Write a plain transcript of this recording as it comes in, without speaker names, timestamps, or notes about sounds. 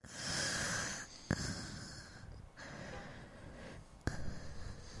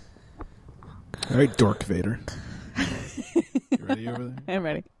All right, Dork Vader. You ready over there? I'm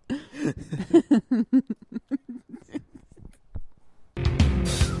ready.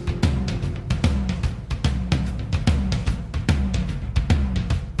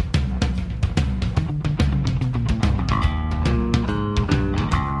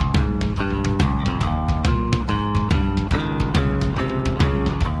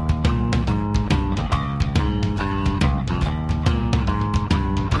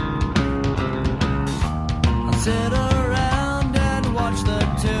 Sit around and watch the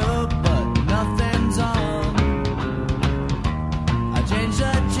tube, but nothing's on. I change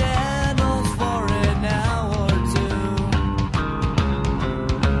the channels for an hour or two.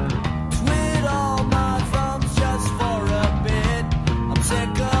 Twiddle my thumbs just for a bit. I'm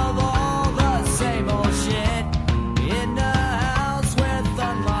sick of all the same old shit. In a house with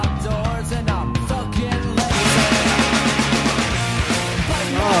unlocked doors, and I'm fucking lazy.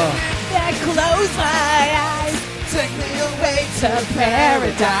 Yeah, close my eyes. Take me away To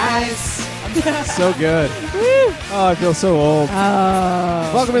paradise. So good. Woo. Oh, I feel so old.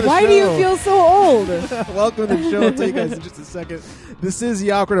 Welcome to the Why show. do you feel so old? Welcome to the show. I'll tell you guys in just a second. This is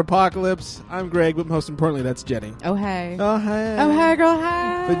the Awkward Apocalypse. I'm Greg, but most importantly, that's Jenny. Oh, hey. Oh, hi. Oh, hey, girl,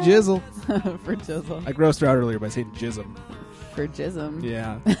 hi. For jizzle. For jizzle. I grossed her out earlier by saying jism. For jism.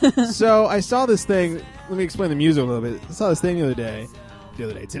 Yeah. So I saw this thing. Let me explain the music a little bit. I saw this thing today.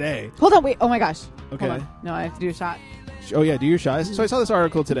 Hold on, wait. Oh, my gosh. Okay. Hold on. No, I have to do a shot. Oh, yeah, do your shot. So I saw this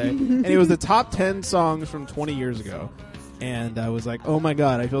article today, and it was the top 10 songs from 20 years ago. And I was like, oh, my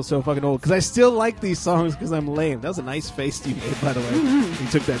God, I feel so fucking old. Because I still like these songs because I'm lame. That was a nice face you made, by the way. You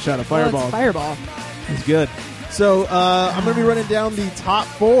took that shot of Fireball. Well, it's Fireball. It's good. So I'm going to be running down the top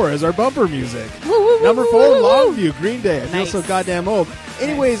 4 as our bumper music. Woo, woo, woo, Number woo, 4, woo, woo. Longview, Green Day. I feel Nice. so goddamn old.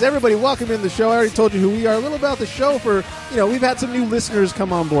 Anyways, everybody, welcome in the show. I already told you who we are. A little about the show for, we've had some new listeners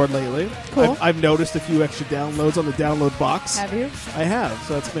come on board lately. Cool. I've noticed a few extra downloads on the download box. Have you? I have,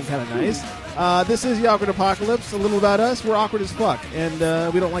 so it's been kind of nice. This is the Awkward Apocalypse. A little about us. We're awkward as fuck,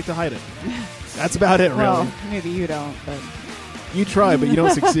 and we don't like to hide it. That's about it, really. Well, maybe you don't, but... You try, but you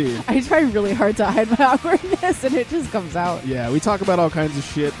don't succeed. I try really hard to hide my awkwardness, and it just comes out. Yeah, we talk about all kinds of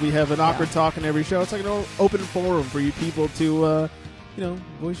shit. We have an awkward talk in every show. It's like an open forum for you people to,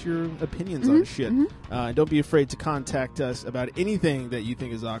 voice your opinions on shit. And don't be afraid to contact us about anything that you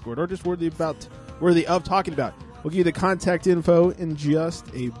think is awkward or just worthy of talking about. We'll give you the contact info in just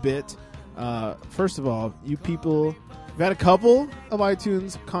a bit. First of all, you people, we've had a couple of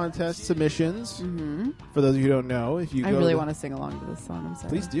iTunes contest submissions. For those of you who don't know, if you I go really to- want to sing along to this song. I'm sorry.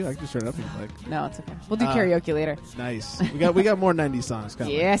 Please do. I can just turn it up if you like. No, it's okay. We'll do karaoke later. Nice. We got more 90s songs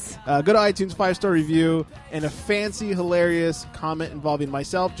coming. Yes. Go to iTunes, 5-star review, and a fancy, hilarious comment involving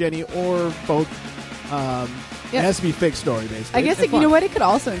myself, Jenny, or both. It has to be fake story, basically. I guess It's you know fun. what? It could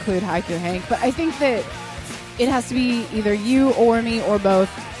also include Haiku Hank, but I think that it has to be either you or me or both,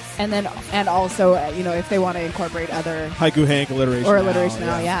 and also if they want to incorporate other Haiku Hank, alliteration or alliteration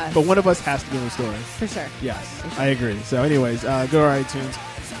now, yeah. But one of us has to be in the story. for sure. Yes, I agree. So, anyways, go to our iTunes.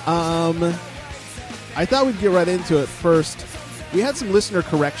 I thought we'd get right into it first. We had some listener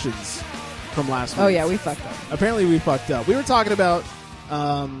corrections from last week. Oh yeah, we fucked up. Apparently, we fucked up. We were talking about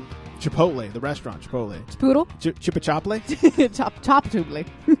Chipotle, the restaurant Chipotle. Poodle, Chipotle? chop tubely.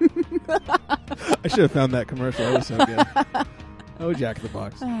 I should have found that commercial. That was so good. Oh, Jack in the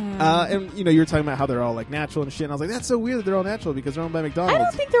Box. And, you were talking about how they're all, like, natural and shit. And I was like, that's so weird that they're all natural because they're owned by McDonald's. I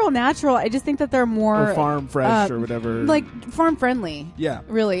don't think they're all natural. I just think that they're more or farm fresh or whatever. like farm friendly. Yeah.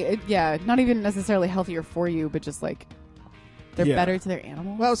 Really, not even necessarily healthier for you, but just like they're Yeah. better to their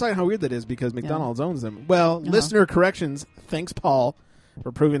animals. Well, I was talking how weird that is because McDonald's owns them. Well, listener corrections. Thanks, Paul,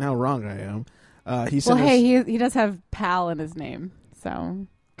 for proving how wrong I am. He well, sent us, hey, he does have pal in his name, so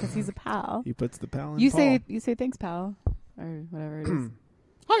because he's a pal. he puts the pal in You Paul. say thanks, pal, or whatever it is.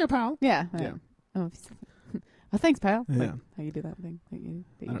 Hiya, pal. Yeah. Yeah. Oh, thanks, pal. Yeah. Like, how you do that thing that you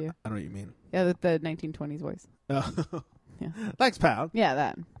I do? don't know what you mean. Yeah, the 1920s voice. Oh. Yeah. Thanks, pal. Yeah,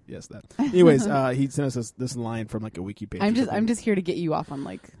 that. Yes, that. Anyways, he sent us this line from like a wiki page. I'm just here to get you off on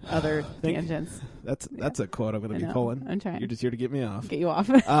like other tangents. That's a quote I'm going I to be know. pulling. I'm trying. You're just here to get me off. Get you off.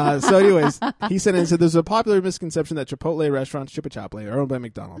 So anyways, he sent in and said there's a popular misconception that Chipotle restaurants, Chipotle, are owned by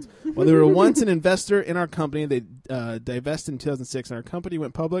McDonald's. While they were once an investor in our company, they divested in 2006, and our company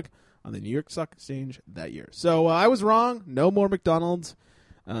went public on the New York Stock Exchange that year. So I was wrong. No more McDonald's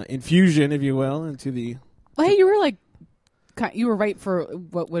infusion, if you will, into the Well, hey, you were right for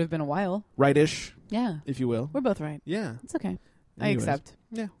what would have been a while. right-ish, Yeah, if you will. we're both right. Yeah. It's okay. I Anyways. accept.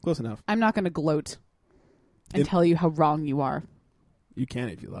 Yeah, close enough. I'm not going to gloat and It- tell you how wrong you are. You can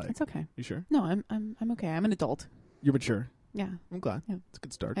if you like. It's okay. You sure? No, I'm okay. I'm an adult. You're mature. Yeah. I'm glad. Yeah. It's a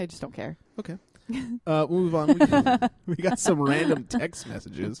good start. I just don't care. Okay. We'll move on. We got some random text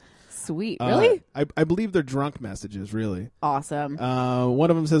messages. Sweet. Really? I believe they're drunk messages, really. Awesome. One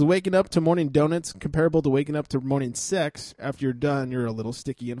of them says, waking up to morning donuts comparable to waking up to morning sex. After you're done, you're a little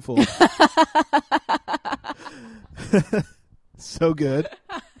sticky and full. So good.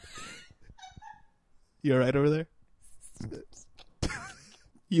 You all right over there?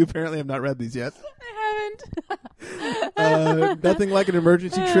 You apparently have not read these yet. I haven't. Nothing like an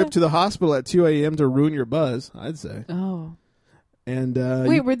emergency trip to the hospital at 2 a.m. to ruin your buzz, I'd say. Oh. And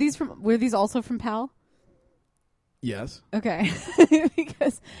wait, were these also from Pal? Yes. Okay.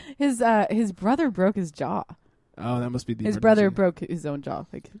 Because his brother broke his jaw. Oh, that must be the His emergency. brother broke his own jaw.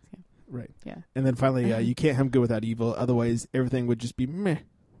 Like, yeah. Right. Yeah. And then finally, you can't have good without evil. Otherwise, everything would just be meh.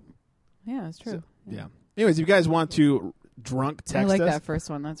 Yeah, it's true. So, yeah. Anyways, if you guys want to drunk text I like us. that first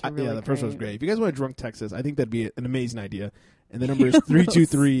one. That's really yeah, the first one was great. great. If you guys want to drunk text us, I think that'd be an amazing idea. And the number is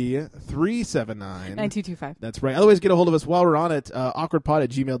 323-379. 9225. That's right. Otherwise, get a hold of us while we're on it.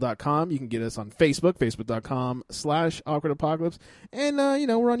 Awkwardpod@gmail.com. You can get us on Facebook, facebook.com/awkwardapocalypse. And,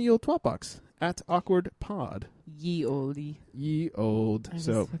 we're on Ye Old Twat Box @awkwardpod. Ye oldie. Ye old. I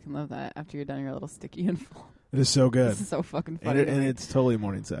So just fucking love that. After you're done, you're a little sticky and full. it is so good. This is so fucking And, funny. and it's totally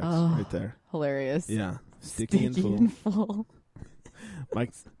morning sex right there. Hilarious. Yeah. Sticky and full. full.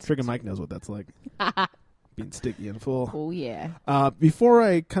 Mike, friggin' Mike knows what that's like. Being sticky and full. Oh, yeah. Before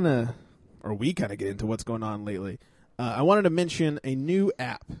we kind of get into what's going on lately, I wanted to mention a new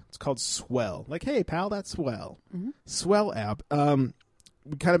app. It's called Swell. Like, hey, pal, that's Swell. Mm-hmm. Swell app.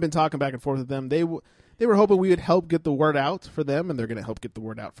 We kind of been talking back and forth with them. They were hoping we would help get the word out for them, and they're going to help get the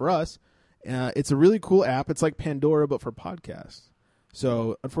word out for us. It's a really cool app. It's like Pandora, but for podcasts.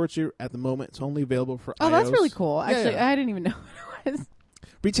 So, unfortunately, at the moment, it's only available for iOS. Oh, that's really cool. Actually, Yeah. I didn't even know what it was.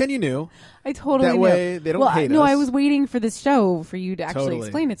 Pretend you knew. I totally That knew. way they don't hate no, us. I was waiting for this show for you to actually Totally.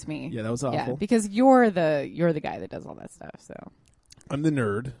 explain it to me. Yeah, that was awful. Yeah, because you're the guy that does all that stuff. So I'm the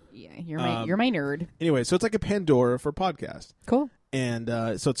nerd. yeah, you're my nerd. Anyway, so it's like a Pandora for podcasts. Cool. And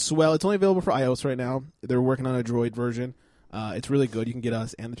so it's Swell. It's only available for iOS right now. They're working on a Droid version. It's really good. You can get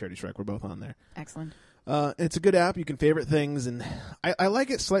us and the Charity Strike. We're both on there. Excellent. It's a good app. You can favorite things, and I like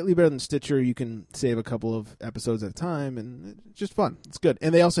it slightly better than Stitcher. You can save a couple of episodes at a time, and it's just fun. It's good.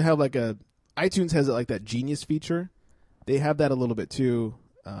 And they also have iTunes has like that Genius feature. They have that a little bit too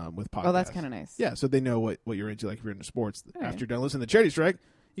with podcasts. Oh, that's kind of nice. Yeah, so they know what you're into. Like if you're into sports, All right. after you're done listening to the Charity Strike,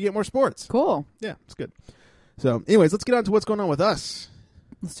 you get more sports. Cool. Yeah, it's good. So, anyways, let's get on to what's going on with us.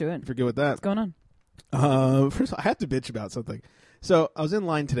 Let's do it. If you're good with that. What's going on? First of all, I have to bitch about something. So I was in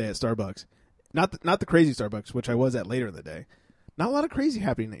line today at Starbucks. Not the crazy Starbucks, which I was at later in the day. Not a lot of crazy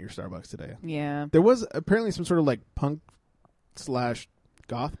happening at your Starbucks today. Yeah. There was apparently some sort of like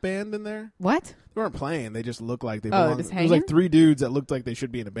punk/goth band in there. What? They weren't playing. They just looked like they Oh, belonged. just There was like hanging? 3 dudes that looked like they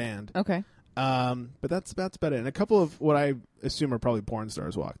should be in a band. Okay. But that's about it. And a couple of what I assume are probably porn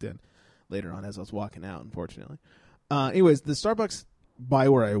stars walked in later on as I was walking out, unfortunately. Anyways, the Starbucks by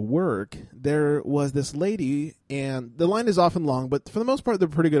where I work, there was this lady, and the line is often long, but for the most part, they're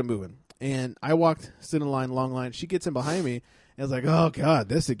pretty good at moving. And I stood in line, long line. She gets in behind me, and I was like, oh, God,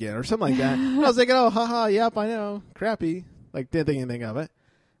 this again, or something like that. And I was thinking, oh, haha, yep, I know, crappy. Like, didn't think anything of it.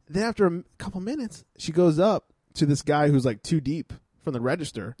 Then after a couple minutes, she goes up to this guy who's like too deep from the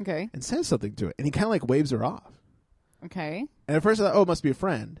register Okay. and says something to it. And he kind of like waves her off. Okay. And at first I thought, oh, it must be a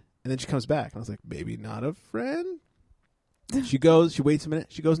friend. And then she comes back. And I was like, maybe not a friend? She goes, she waits a minute.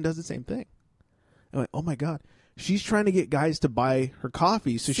 She goes and does the same thing. I'm like, oh, my God. She's trying to get guys to buy her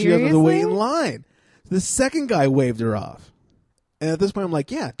coffee so she doesn't have to wait in Seriously? line. The second guy waved her off. And at this point, I'm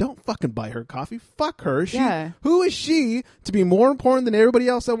like, yeah, don't fucking buy her coffee. Fuck her. Yeah. Who is she to be more important than everybody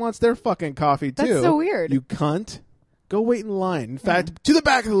else that wants their fucking coffee, too? That's so weird. You cunt. Go wait in line. In fact, to the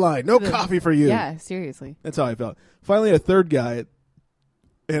back of the line. No coffee for you. Yeah, seriously. That's how I felt. Finally, a third guy,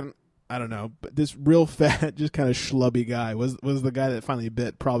 and I don't know, but this real fat, just kind of schlubby guy was the guy that finally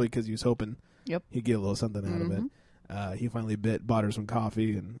bit, probably because he was hoping Yep. he'd get a little something out of it. He finally bit, bought her some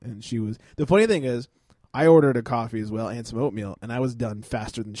coffee, and she was... The funny thing is, I ordered a coffee as well and some oatmeal, and I was done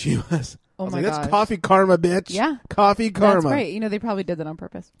faster than she was. Oh I was my like, that's gosh. coffee karma, bitch. Yeah. Coffee karma. That's great. You know, they probably did that on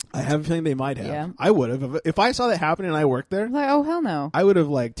purpose. I have a feeling they might have. Yeah. I would have. If I saw that happening and I worked there, Like, oh, hell no. I would have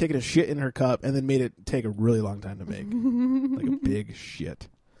like taken a shit in her cup and then made it take a really long time to make. Like a big shit.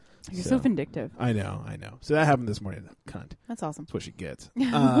 You're so vindictive. I know. So that happened this morning. Cunt. That's awesome. That's what she gets.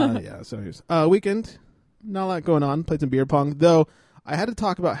 Yeah. So here's weekend. Not a lot going on. Played some beer pong. Though I had to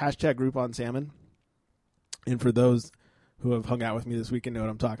talk about hashtag Groupon Salmon. And for those who have hung out with me this weekend know what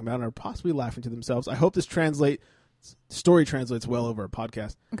I'm talking about and are possibly laughing to themselves. I hope this story translates well over a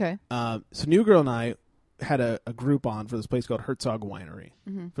podcast. Okay. So New Girl and I had a Groupon for this place called Herzog Winery.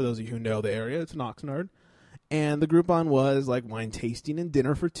 For those of you who know the area, it's in Oxnard. And the Groupon was like wine tasting and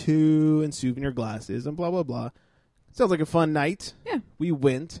dinner for 2 and souvenir glasses and blah, blah, blah. Sounds like a fun night. Yeah. We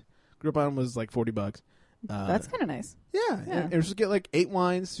went. Groupon was like $40. That's kind of nice. Yeah. And it was just get like 8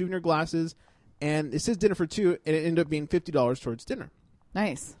 wines, souvenir glasses, and it says dinner for 2, and it ended up being $50 towards dinner.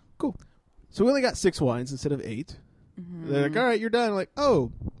 Nice. Cool. So we only got 6 wines instead of 8. They're like, all right, you're done. I'm like,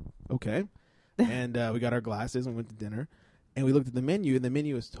 oh, okay. And we got our glasses and went to dinner. And we looked at the menu, and the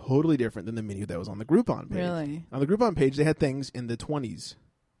menu is totally different than the menu that was on the Groupon page. Really? On the Groupon page, they had things in the $20s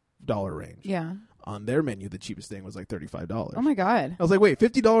range. Yeah. On their menu, the cheapest thing was like $35. Oh my God. I was like, wait,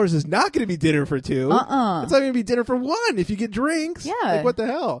 $50 is not going to be dinner for 2. It's not going to be dinner for 1 if you get drinks. Yeah. Like, what the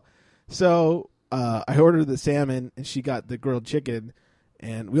hell? So I ordered the salmon, and she got the grilled chicken.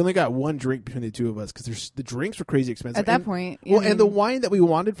 And we only got 1 drink between the 2 of us because the drinks were crazy expensive. At that point. And the wine that we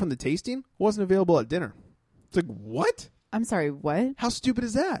wanted from the tasting wasn't available at dinner. It's like, what? I'm sorry, what? How stupid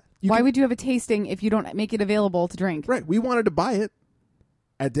is that? Why would you have a tasting if you don't make it available to drink? Right. We wanted to buy it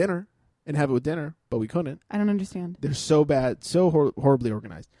at dinner and have it with dinner, but we couldn't. I don't understand. They're so bad, so horribly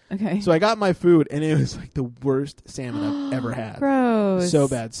organized. Okay. So I got my food, and it was like the worst salmon I've ever had. Gross. So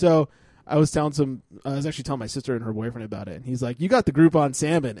bad. So I was actually telling my sister and her boyfriend about it, and he's like, you got the Groupon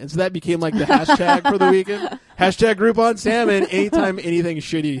salmon. And so that became like the hashtag for the weekend. Hashtag Groupon salmon anytime anything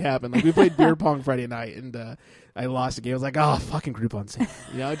shitty happened. Like we played beer pong Friday night, and I lost the game. I was like, oh, fucking Groupon salmon.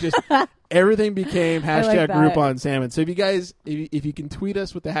 You know, just everything became hashtag Groupon salmon. So if you guys, if you can tweet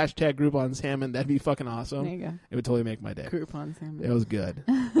us with the hashtag Groupon salmon, that'd be fucking awesome. There you go. It would totally make my day. Groupon salmon. It was good.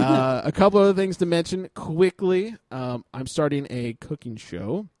 A couple other things to mention quickly. I'm starting a cooking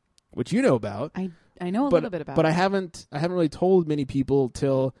show, which you know about. I know a little bit about. But I haven't really told many people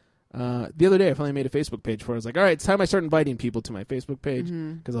till the other day. I finally made a Facebook page for it. I was like, all right, it's time I start inviting people to my Facebook page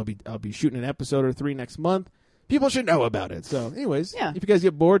because I'll be shooting an episode or 3 next month. People should know about it. So, anyways, if you guys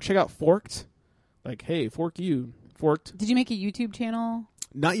get bored, check out Forked. Like, hey, Forked. Did you make a YouTube channel?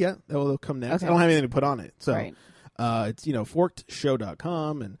 Not yet. That'll come next. Okay. I don't have anything to put on it. So, right. It's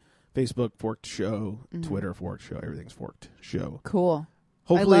forkedshow.com and Facebook Forked Show, Twitter Forked Show. Everything's Forked Show. Cool.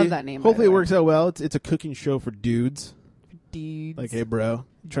 Hopefully, I love that name. Hopefully, it works out well. It's a cooking show for dudes. Dudes. Like, hey, bro,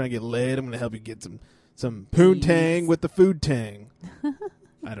 you trying to get laid? I'm going to help you get some poontang with the food tang.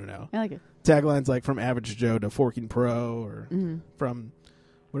 I don't know. I like it. Taglines like from Average Joe to Forking Pro, or from,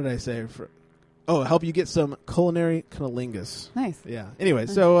 what did I say? Help you get some culinary cunnilingus. Nice. Yeah. Anyway,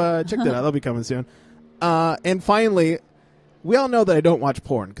 so check that out. That'll be coming soon. And finally, we all know that I don't watch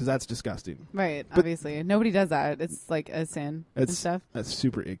porn because that's disgusting. Right. Obviously. Nobody does that. It's like a sin and stuff. That's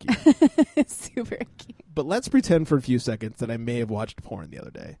super icky. It's super icky. But let's pretend for a few seconds that I may have watched porn the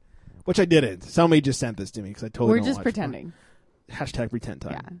other day, which I didn't. Somebody just sent this to me because I totally We're don't just watch pretending. Porn. Hashtag pretend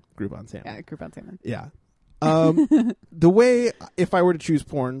time. Yeah. Groupon salmon. Yeah, Groupon salmon. Yeah. The way, if I were to choose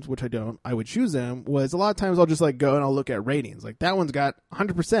porns, which I don't, I would choose them, was a lot of times I'll just like go and I'll look at ratings. Like that one's got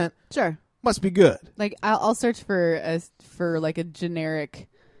 100%. Sure. Must be good. Like I'll search for like a generic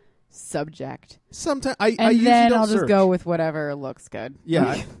subject. Sometimes I and usually then don't I'll just search. go with whatever looks good.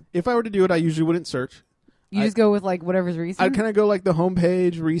 Yeah. If I were to do it, I usually wouldn't search. You just go with like whatever's recent? I'd kind of go like the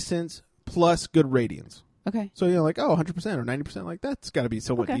homepage, recent, plus good ratings. Okay. So, like, 100% or 90%, like, that's got to be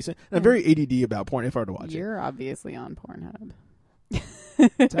somewhat Okay. decent. And I'm very ADD about porn if I were to watch it. You're obviously on Pornhub.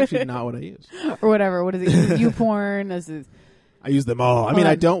 It's actually not what I use. Or whatever. What is it? YouPorn. This is I use them all. I mean,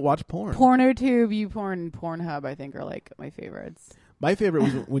 I don't watch porn. PornoTube, YouPorn, and Pornhub, I think, are like my favorites. My favorite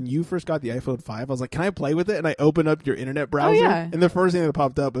was when you first got the iPhone 5. I was like, can I play with it? And I opened up your internet browser. Oh, yeah. And the first thing that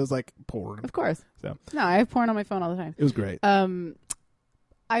popped up was like porn. Of course. So No, I have porn on my phone all the time. it was great.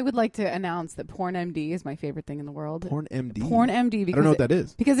 I would like to announce that PornMD is my favorite thing in the world. Porn MD. PornMD, because I don't know what that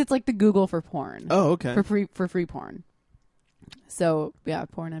is. because it's like the Google for porn. Oh, okay. For free porn. So yeah,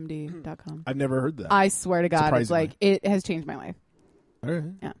 pornmd.com. I've never heard that. I swear to God, it's Surprisingly. like it has changed my life. All right.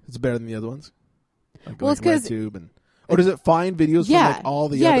 Yeah. It's better than the other ones. Like, Well, it's 'cause- RedTube and or does it find videos from like all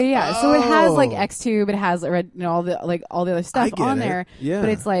the other? Yeah. So it has like Oh. XTube, it has all the other stuff I get on it. there. Yeah. But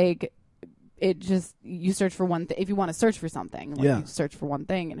it's like it just you search for one thing. If you want to search for something, like you search for one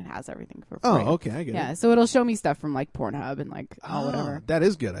thing and it has everything for free. Oh, okay, I get it. Yeah, so it'll show me stuff from like Pornhub and like whatever. That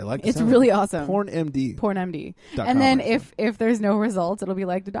is good. I like. It's really awesome. PornMD. PornMD. .com, And then right? if there's no results, it'll be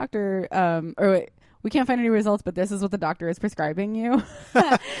like the doctor or wait, we can't find any results, but this is what the doctor is prescribing you.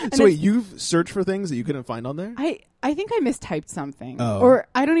 So wait, you've searched for things that you couldn't find on there? I think I mistyped something. Oh. Or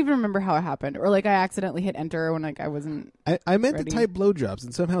I don't even remember how it happened. Or like I accidentally hit enter when like I wasn't I meant ready. to type blowjobs,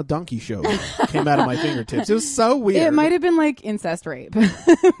 and somehow Donkey Show came out of my fingertips. It was so weird. It might have been like incest rape.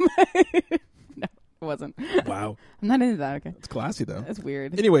 It wasn't. Wow. I'm not into that. Okay. It's classy, though. That's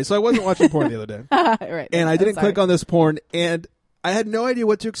weird. Anyway, so I wasn't watching porn the other day. Right. And I didn't sorry. click on this porn, and I had no idea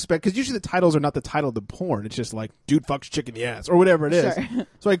what to expect, because usually the titles are not the title of the porn. It's just like, dude fucks chick in the ass, or whatever it is. Sure.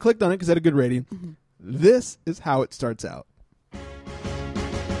 So I clicked on it because it had a good rating. This is how it starts out.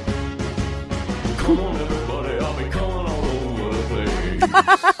 Come on, everybody, I'll be coming all over the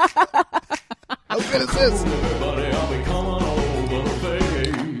place. How good is this? Everybody, I'll be coming all over the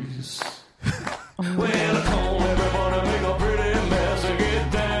place. Well, come on, everybody, make a pretty mess and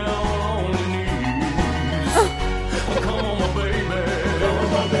get down on your knees. Come on, my baby. Come on,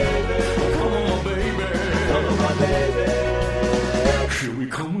 my baby. Come on, my baby. Come on, my baby. Here we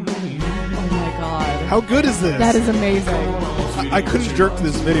come on me. Oh my god. How good is this? That is amazing. I couldn't jerk to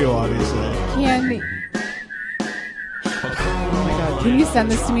this video, obviously. Can Oh my god. Can you send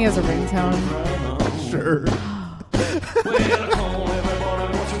this to me as a ringtone? Sure.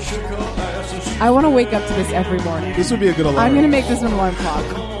 I want to wake up to this every morning. This would be a good alarm. I'm going to make this an alarm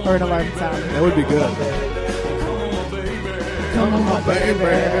clock or an alarm sound. That would be good. Come on, my baby.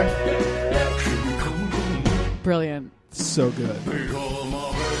 Brilliant. So good.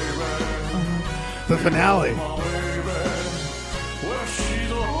 The finale.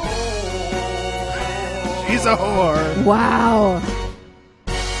 She's a whore. Wow.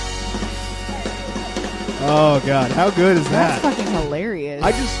 Oh god, how good is That's that? fucking hilarious.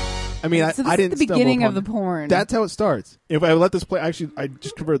 I mean, So this I is didn't the beginning stumble of the upon porn. it. That's how it starts. If I let this play, actually, I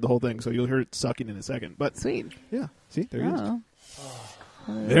just converted the whole thing, so you'll hear it sucking in a second. But Sweet. yeah, see, there he is. Oh.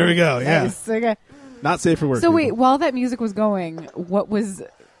 There we go. Yeah, Nice. Okay. not safe for work. So wait, people. while that music was going, what was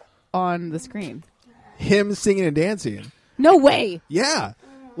on the screen? Him singing and dancing. No way. Yeah,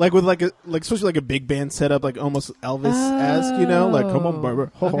 like with like especially like a big band setup, like almost Elvis-esque, you know, like come on,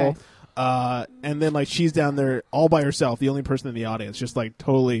 Barbara, ho Okay. ho. And then like she's down there all by herself, the only person in the audience, just like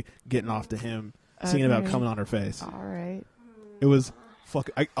totally getting off to him, singing about Okay. coming on her face. All right. It was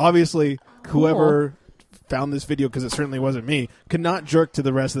obviously whoever found this video, because it certainly wasn't me, could not jerk to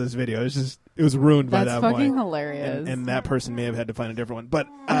the rest of this video. It was ruined by That's that fucking point. hilarious. And that person may have had to find a different one. But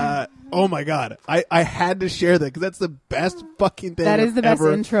oh my god, I had to share that because that's the best fucking thing. That is the best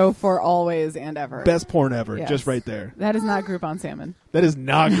ever. intro for always and ever. Best porn ever, Yes. just right there. That is not Groupon Salmon. That is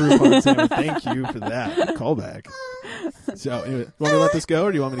not Groupon Salmon. Thank you for that callback. So, anyway, you want me to let this go,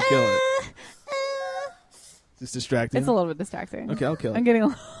 or do you want me to kill it? Is this distracting? It's a little bit distracting. Okay, I'll kill I'm it. getting a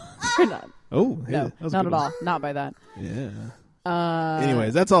little... Oh, hey, No, that was a not good at one. all. Not by that. Yeah.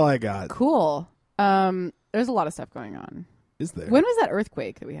 Anyways, that's all I got. Cool. There's a lot of stuff going on. Is there? When was that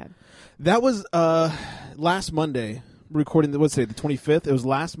earthquake that we had? That was last Monday. Recording what's today, the 25th. It was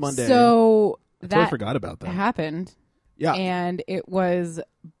last Monday. So I totally that forgot about that. happened, Yeah. and it was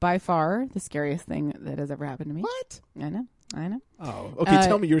by far the scariest thing that has ever happened to me. What? I know. Oh, okay.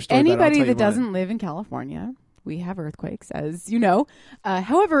 Tell me your story. Anybody about it. I'll tell you that mine. doesn't live in California, we have earthquakes, as you know.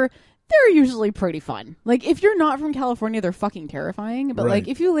 However, they're usually pretty fun. Like, if you're not from California, they're fucking terrifying. But Right. like,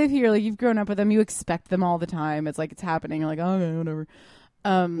 if you live here, like you've grown up with them, you expect them all the time. It's like it's happening. You're like, oh, okay, whatever.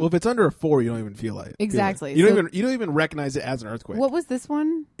 Well, if it's under a 4, you don't even feel like Exactly. You So- don't even recognize it as an earthquake. What was this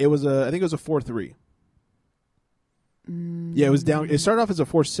one? It was I think it was a 4.3. Yeah, it was down. It started off as a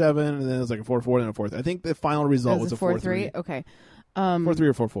 4.7, and then it was like a 4.4, and then a 4. I think the final result was a 4.3. Okay. 4.3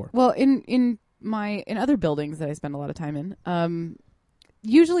 or 4.4. Well, in other buildings that I spend a lot of time in,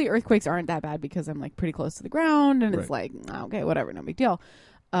 usually earthquakes aren't that bad because I'm like pretty close to the ground, and it's like, okay, whatever, no big deal.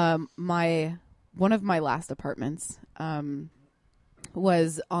 One of my last apartments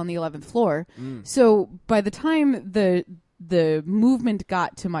was on the 11th floor, so by the time the movement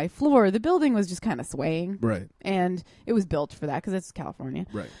got to my floor, the building was just kind of swaying, Right. and it was built for that because it's California.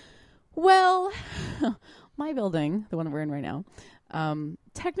 Right. Well, my building, the one that we're in right now,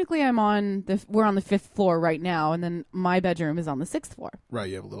 technically we're on the 5th floor right now, and then my bedroom is on the 6th floor. Right.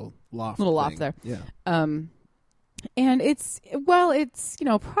 You have a little loft. Loft thing. there. Yeah. And it's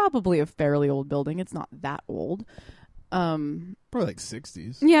probably a fairly old building. It's not that old. Probably like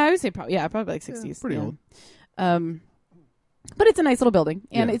 60s. Yeah, I would say probably like 60s. Yeah, pretty old. But it's a nice little building,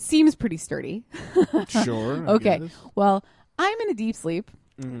 and Yeah. it seems pretty sturdy. Sure. I Okay. guess. Well, I'm in a deep sleep.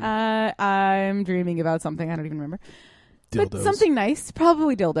 Mhm. I'm dreaming about something. I don't even remember. But Dildos. something nice.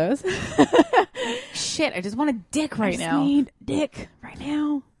 Probably dildos. Shit, I just want a dick right now. Need dick right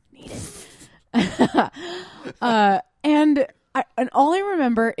now. Need it. And all I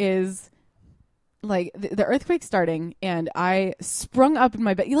remember is like the earthquake starting, and I sprung up in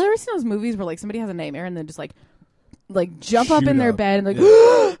my bed. You ever seen those movies where like somebody has a nightmare and then just like jump up Shoot in their up. bed and like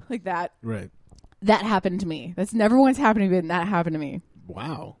Yeah. like that? Right. That happened to me. That's never once happened to me, and that happened to me.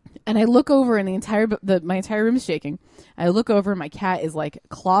 Wow. And I look over and my entire room is shaking. I look over and my cat is like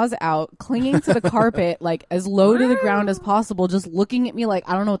claws out, clinging to the carpet, like as low to the ground as possible, just looking at me like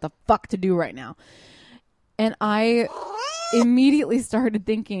I don't know what the fuck to do right now. And I immediately started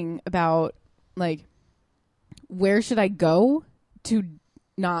thinking about like, where should I go to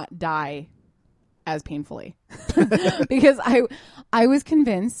not die as painfully? Because I was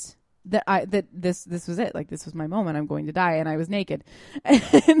convinced that this was it. Like, this was my moment. I'm going to die. And I was naked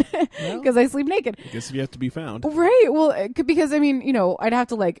because I sleep naked. I guess you have to be found. Right. Well, because I mean, you know, I'd have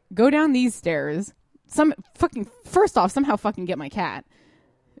to like go down these stairs, first off, somehow fucking get my cat,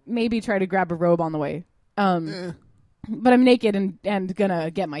 maybe try to grab a robe on the way. But I'm naked and gonna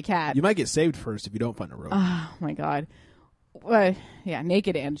get my cat. You might get saved first if you don't find a robe. Oh my God. Yeah,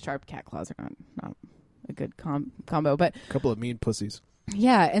 naked and sharp cat claws are not a good combo, but A couple of mean pussies.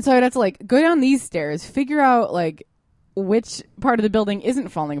 yeah. And so I'd have to like go down these stairs, figure out like which part of the building isn't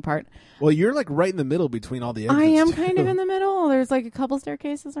falling apart. Well, you're like right in the middle between all the exits. I am too. kind of in the middle. There's like a couple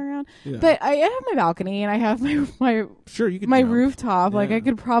staircases around, Yeah. but I have my balcony and I have my Sure, you can my jump. rooftop. Like Yeah. I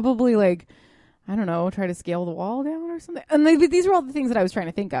could probably like, I don't know, try to scale the wall down or something. And these were all the things that I was trying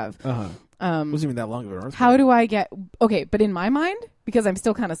to think of. Uh-huh. Wasn't even that long of an earthquake. How do I get okay? But in my mind, because I'm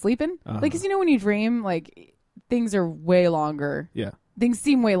still kind of sleeping, like, cause you know when you dream, like things are way longer. Yeah. Things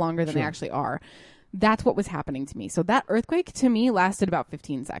seem way longer than they Sure. actually are. That's what was happening to me. So that earthquake to me lasted about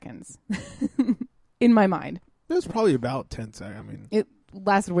 15 seconds in my mind. It was probably about 10 seconds. I mean, It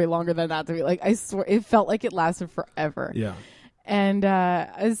lasted way longer than that to me. Like I swear, it felt like it lasted forever. yeah. And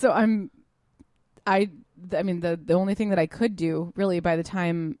so I mean, the only thing that I could do really by the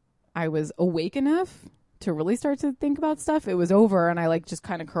time I was awake enough to really start to think about stuff, it was over, and I like just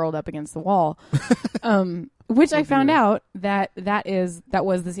kind of curled up against the wall. Which I found out that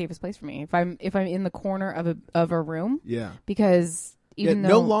was the safest place for me. If I'm in the corner of a room, Yeah. because even No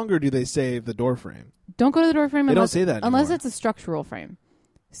though longer do they save the door frame. don't go to the door frame They unless, don't say that unless anymore. it's a structural frame.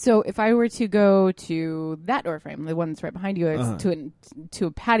 So if I were to go to that door frame, the one that's right behind you, it's to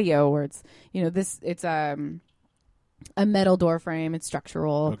a patio where it's, you know, it's a metal door frame, it's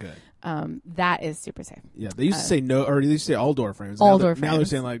structural. Okay. That is super safe. Yeah, they used to say no, or they used to say all door frames. All Now door Now they're frames.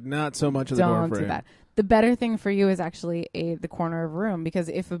 saying like not so much of the door Don't frame. do that. The better thing for you is actually the corner of a room, because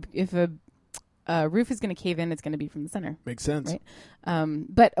if a roof is going to cave in, it's going to be from the center, Makes sense. right?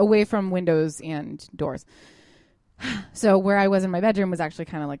 But away from windows and doors. So where I was in my bedroom was actually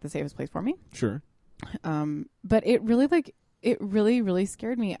kind of like the safest place for me. Sure. But it really, really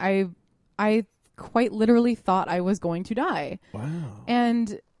scared me. I quite literally thought I was going to die. Wow.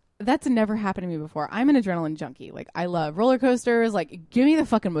 And that's never happened to me before. I'm an adrenaline junkie. Like, I love roller coasters. Like, give me the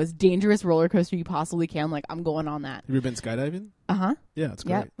fucking most dangerous roller coaster you possibly can. Like, I'm going on that. Have you ever been skydiving? Uh-huh. Yeah, it's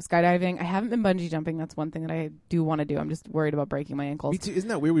great. Yeah, skydiving. I haven't been bungee jumping. That's one thing that I do want to do. I'm just worried about breaking my ankles. Me too. Isn't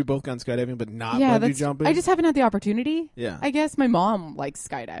that weird? We both gone skydiving, but not Yeah, bungee jumping. I just haven't had the opportunity. Yeah. I guess my mom likes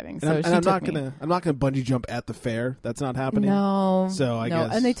skydiving, so and she I'm took not me. gonna. I'm not gonna bungee jump at the fair. That's not happening. No. So I no.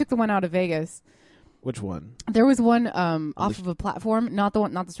 guess. And they took the one out of Vegas. Which one? There was one off of a platform, not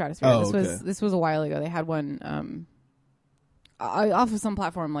the Stratosphere. Oh, This was a while ago. They had one off of some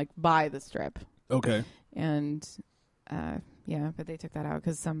platform like by the Strip, Okay. and yeah, but they took that out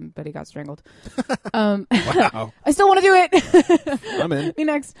because somebody got strangled. Wow. I still want to do it. I'm in. Me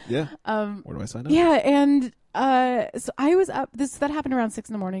next. Yeah. Where do I sign up? Yeah, and so I was up. That happened around 6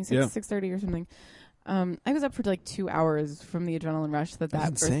 a.m, 6:30 or something. I was up for like 2 hours from the adrenaline rush that That's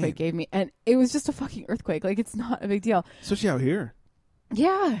insane. earthquake gave me, and it was just a fucking earthquake. Like, it's not a big deal. Especially out here.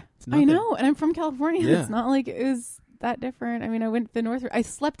 Yeah, It's I nothing. know, and I'm from California. Yeah. It's not like it was that different. I mean, I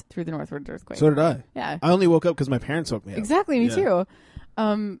slept through the Northward earthquake. So did I. Yeah, I only woke up because my parents woke me up. exactly. Me Yeah. too.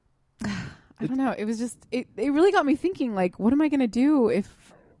 I don't know. It was just it really got me thinking. Like, what am I gonna do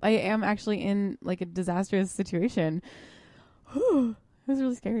if I am actually in like a disastrous situation? It was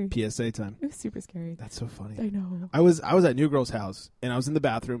really scary. PSA time. It was super scary. That's so funny. I know. I was at New Girl's house and I was in the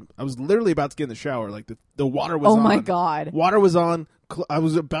bathroom. I was literally about to get in the shower. Like the water was on. Oh my God. Water was on. I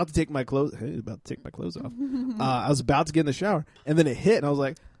was about to take my clothes. Hey, about to take my clothes off. I was about to get in the shower, and then it hit, and I was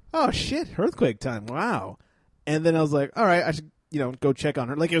like, "Oh shit, earthquake time! Wow!" And then I was like, "All right, I should go check on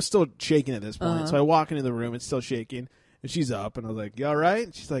her." Like, it was still shaking at this point, so I walk into the room. It's still shaking, and she's up, and I was like, "You all right?"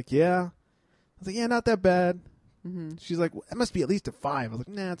 And she's like, "Yeah." I was like, "Yeah, not that bad." Mm-hmm. She's like, well, "It must be at least a 5." I was like,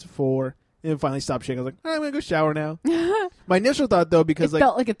 "Nah, it's a 4." And then finally stopped shaking. I was like, "All right, I'm gonna go shower now." My initial thought, though, because It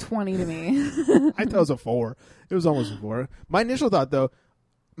felt like a 20 to me. I thought it was a 4. It was almost a 4. My initial thought, though,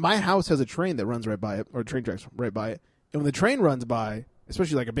 my house has a train that runs right by it, or train tracks right by it. And when the train runs by,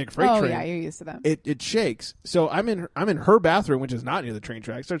 especially like a big freight train, yeah, you're used to that. it shakes. So I'm in her bathroom, which is not near the train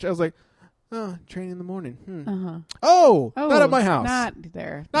tracks. So I was like, Oh, train in the morning. Uh-huh. Oh, not at my house. Not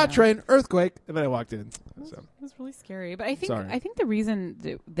there. Not no. train. Earthquake. And then I walked in. So. It was really scary. But I think Sorry. I think the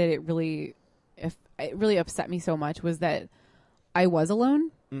reason that it really upset me so much was that I was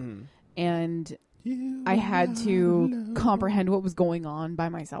alone and I had to comprehend what was going on by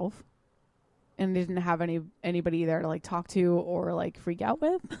myself and didn't have anybody there to like talk to or like freak out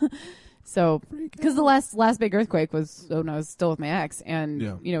with. So, because the last big earthquake was when I was still with my ex,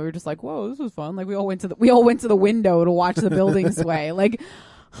 and we were just like, "Whoa, this was fun!" Like we all went to the window to watch the building sway. Like,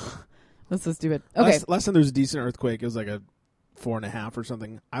 that's so stupid. Okay, last time there was a decent earthquake, it was like a 4.5 or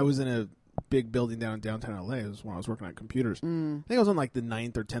something. I was in a big building downtown LA. It was when I was working on computers. I think I was on like the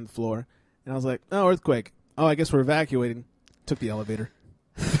 9th or 10th floor, and I was like, "Oh, earthquake! Oh, I guess we're evacuating." Took the elevator.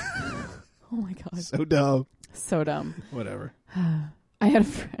 Oh my god, so dumb. So dumb. Whatever. I had a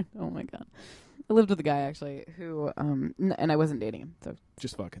friend. Oh my god, I lived with a guy actually who, and I wasn't dating him. So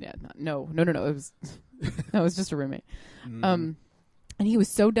just fucking. Yeah, no. It was, it was just a roommate. And he was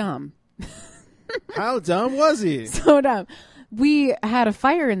so dumb. How dumb was he? So dumb. We had a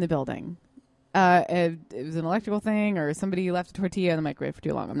fire in the building. It was an electrical thing, or somebody left a tortilla in the microwave for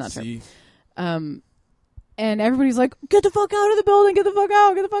too long. I'm not sure. And everybody's like, "Get the fuck out of the building! Get the fuck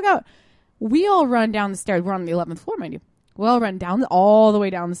out! Get the fuck out!" We all run down the stairs. We're on the 11th floor, mind you. We all run all the way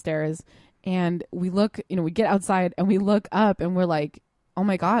down the stairs, and we look, we get outside and we look up and we're like, oh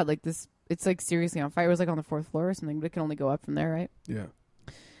my God, like this, it's like seriously on fire. It was like on the 4th floor or something, but it can only go up from there, right? Yeah.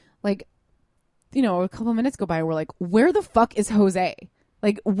 Like, a couple of minutes go by and we're like, where the fuck is Jose?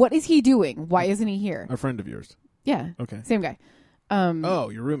 Like, what is he doing? Why isn't he here? A friend of yours. Yeah. Okay. Same guy. Oh,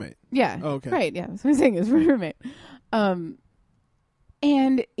 your roommate. Yeah. Oh, okay. Right. Yeah. That's what I'm saying. It's my roommate.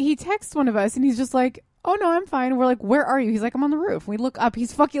 And he texts one of us and he's just like, oh no, I'm fine. We're like, where are you? He's like, I'm on the roof. We look up.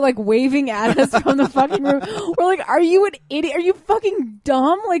 He's fucking like waving at us from the fucking roof. We're like, are you an idiot? Are you fucking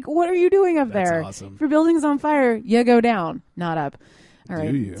dumb? Like, what are you doing up there? Awesome. If your building's on fire, you go down, not up. All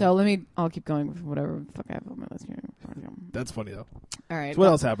right. Do you? So I'll keep going with whatever the fuck I have on my list here. That's funny though. All right. So what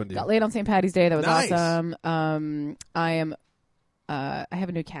else happened to you? Got laid on St. Patty's Day. That was Nice. awesome. I have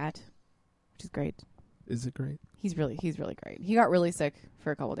a new cat, which is great. Is it great? He's really great. He got really sick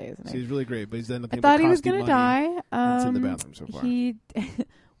for a couple of days. And So he's really great, but he's done nothing. I thought but he was costing going to money. die. It's in the bathroom so far.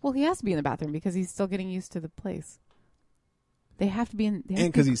 Well, he has to be in the bathroom because he's still getting used to the place. They have to be in.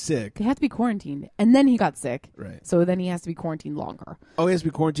 And because he's sick. They have to be quarantined, and then he got sick. Right. So then he has to be quarantined longer. Oh, he has to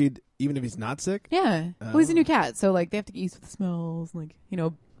be quarantined even if he's not sick? Yeah. Well, he's a new cat, so like they have to get used to the smells, like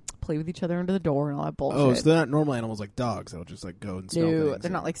play with each other under the door and all that bullshit. Oh, so they're not normal animals like dogs that'll just like go and smell No, things.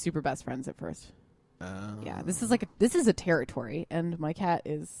 they're not like super best friends at first. Oh. Yeah, this is a territory, and my cat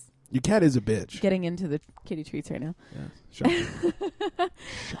is Your cat is a bitch. getting into the kitty treats right now. Yeah. Shocking.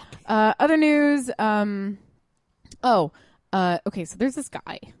 Other news. Okay, so there's this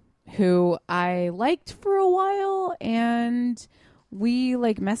guy who I liked for a while, and we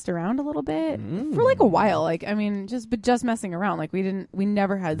like messed around a little bit for like a while. Like, I mean, just messing around. Like we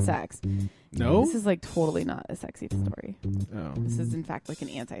never had sex. No? This is like totally not a sexy story. Oh. This is in fact like an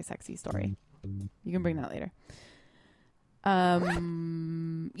anti-sexy story. You can bring that later.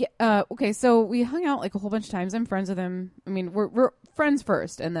 Okay, so we hung out like a whole bunch of times. I'm friends with him. I mean, we're friends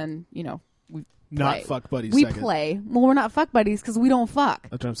first, and then we Not play. fuck buddies We second. play. Well, we're not fuck buddies because we don't fuck.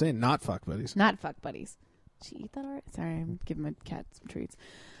 That's what I'm saying. Not fuck buddies. Not fuck buddies. Did she eat that already? Sorry, I'm giving my cat some treats.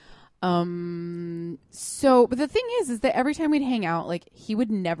 But the thing is that every time we'd hang out, like he would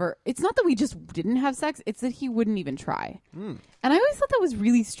never. It's not that we just didn't have sex; it's that he wouldn't even try. And I always thought that was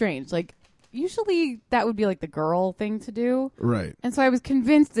really strange. Like usually that would be like the girl thing to do, Right. and so I was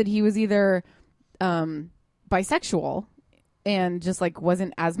convinced that he was either bisexual and just like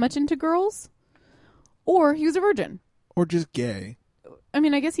wasn't as much into girls, or he was a virgin. Or just gay. I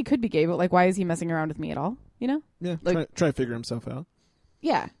mean, I guess he could be gay, but like, why is he messing around with me at all? You know? Yeah. Like- try to figure himself out.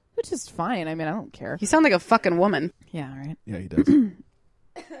 Yeah, which is fine. I mean, I don't care. You sound like a fucking woman. Yeah, all right. Yeah, he does.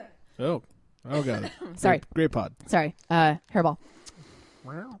 Oh, got it. Sorry. Great pod. Sorry. Hairball.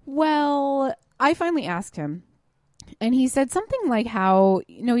 Well, I finally asked him, and he said something like how,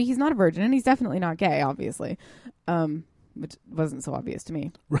 he's not a virgin, and he's definitely not gay, obviously. Which wasn't so obvious to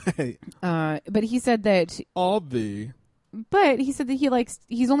me. Right. But he said that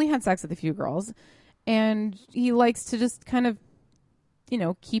he's only had sex with a few girls, and he likes to just kind of,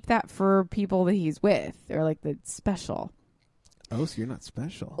 keep that for people that he's with, or like the special. Oh, so you're not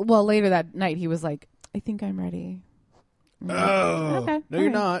special. Well, later that night, he was like, I think I'm ready. Oh. Okay. No, you're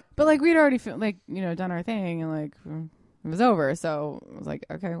not. But like, we'd already done our thing, and like, it was over. So I was like,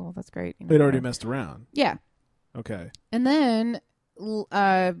 okay, well, that's great. They'd already messed around. Yeah. Okay. And then,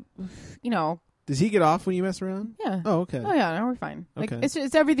 Does he get off when you mess around? yeah. Oh, okay. Oh yeah, no, we're fine. Like Okay.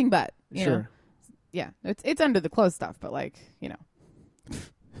 it's everything but. You Sure. know? Yeah, it's under the clothes stuff, but like, you know,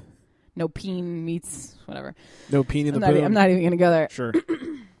 no peen meets whatever. No peen in the I'm boom. not even gonna go there. Sure.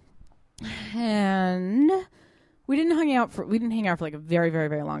 And we didn't hang out for like a very, very,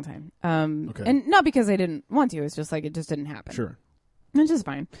 very long time. Okay. And not because I didn't want to. It's just like it just didn't happen. Sure. Which is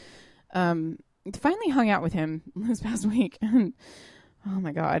fine. Finally hung out with him this past week, and oh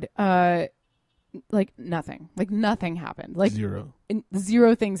my god, like nothing happened. Like Zero.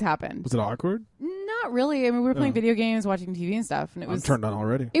 zero things happened. Was it awkward? Not really. I mean, we were playing video games, watching TV and stuff, and it was I'm turned on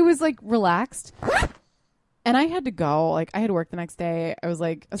already. It was like relaxed. And I had to go. Like I had to work the next day. I was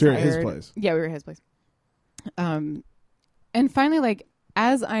like, So you're at tired. his place. Yeah, we were at his place. And finally, like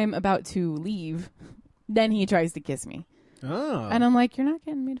as I'm about to leave, then he tries to kiss me, Oh. and I'm like, "You're not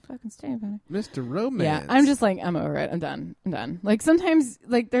getting me to fucking stay about it." Mr. Romance. Yeah, I'm just like, I'm over it. I'm done. Like sometimes,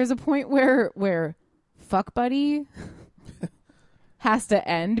 like there's a point where fuck buddy has to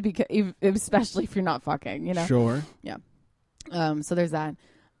end because especially if you're not fucking, you know. Sure. Yeah. So there's that.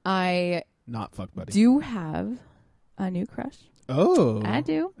 I Not fuck buddy. do have a new crush. Oh. I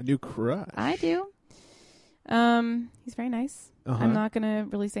do. A new crush. I do. He's very nice. Uh-huh. I'm not gonna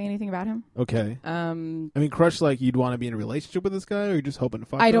really say anything about him. Okay. I mean, crush like you'd want to be in a relationship with this guy, or you're just hoping to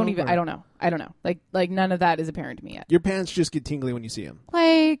fuck I him, don't or- know. I don't know. Like none of that is apparent to me yet. Your pants just get tingly when you see him.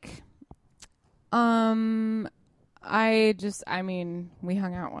 Like, I mean, we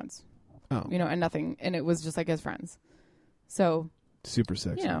hung out once, Oh. you know, and nothing, and it was just like as friends. So, Super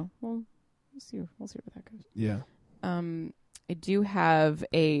sexy. you know, we'll see where that goes. Yeah. I do have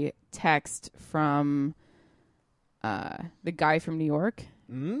a text from the guy from New York,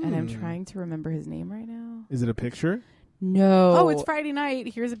 and I'm trying to remember his name right now. Is it a picture? No. Oh, it's Friday night.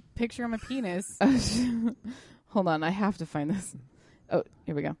 Here's a picture of my penis. Hold on, I have to find this. Oh,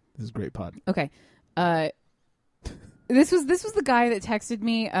 here we go. This is great pod. Okay. This was the guy that texted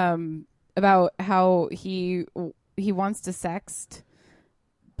me about how he wants to sext,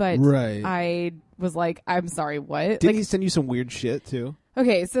 but Right. I was like, I'm sorry, what? Did he send you some weird shit too?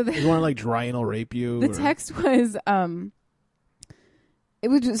 Okay, so You want to like dry anal rape you? the or- text was it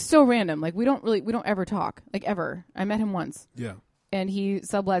was just so random. Like we don't ever talk, like ever. I met him once, Yeah. and he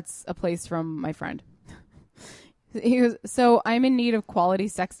sublets a place from my friend. He goes, so I'm in need of quality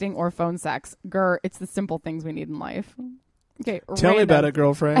sexting or phone sex. Grr, it's the simple things we need in life. Okay, Tell me about it, at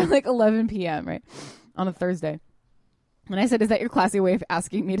girlfriend. like 11 p.m. right on a Thursday. And I said, "Is that your classy way of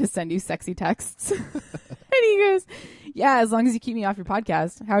asking me to send you sexy texts?" And he goes, "Yeah, as long as you keep me off your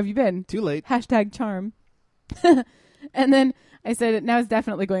podcast. How have you been?" Too late. # charm. And then I said, "Now it's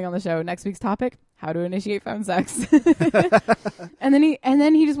definitely going on the show. Next week's topic: how to initiate phone sex." and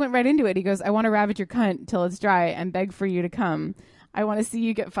then he just went right into it. He goes, "I want to ravage your cunt till it's dry and beg for you to come. I want to see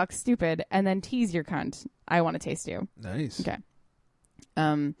you get fucked stupid and then tease your cunt. I want to taste you." Nice. Okay.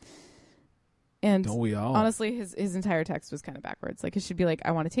 And Don't we all? honestly, his entire text was kind of backwards. Like it should be like,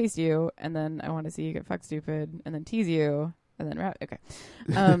 "I want to taste you," and then "I want to see you get fucked stupid," and then tease you, and then okay.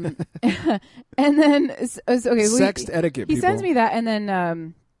 And then okay, Sext etiquette. he people. sends me that, and then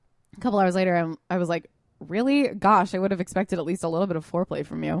a couple hours later, I was like, "Really? Gosh, I would have expected at least a little bit of foreplay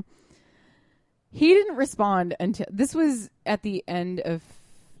from you." He didn't respond until this was at the end of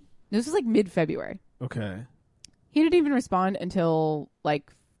this was like mid-February. Okay. He didn't even respond until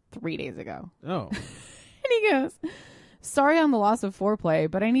like 3 days ago. Oh. And he goes, "Sorry on the loss of foreplay,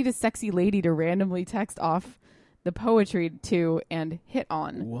 but I need a sexy lady to randomly text off the poetry to and hit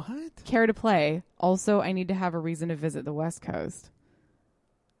on. What? Care to play? Also, I need to have a reason to visit the West Coast."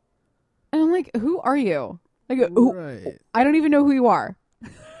 And I'm like, "Who are you?" Like, Right. I don't even know who you are.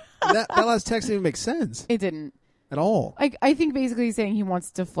 that last text didn't even make sense It didn't. at all. I think basically he's saying he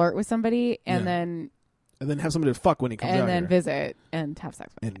wants to flirt with somebody and Yeah. then have somebody to fuck when he comes out here. visit and have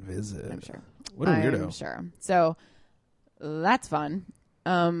sex with And visit. me. I'm sure. What a weirdo. I'm sure. So that's fun.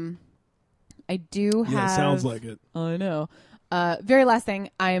 I do have. Yeah, it sounds like it. I know. Very last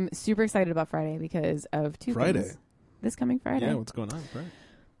thing. I'm super excited about Friday because of two Friday? things. This coming Friday. Yeah, what's going on? Right.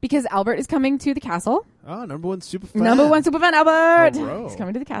 Because Albert is coming to the castle. Oh, number one super fan. Number one super fan, Albert. Bro. He's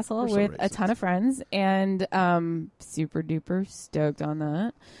coming to the castle We're so with a racist. ton of friends, and super duper stoked on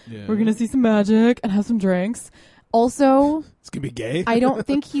that. Yeah. We're gonna see some magic and have some drinks. Also, It's going to be gay. I don't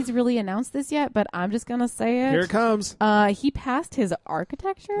think he's really announced this yet, but I'm just gonna say it. Here it comes. He passed his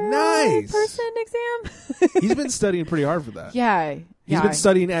architecture Nice. person exam. He's been studying pretty hard for that. Yeah, He's been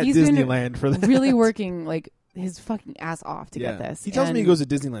studying at He's been Disneyland for that. really working like his fucking ass off to Yeah. get this. He tells me he And goes to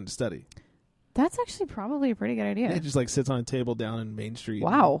Disneyland to study. That's actually probably a pretty good idea. Yeah, he just like sits on a table down in Main Street.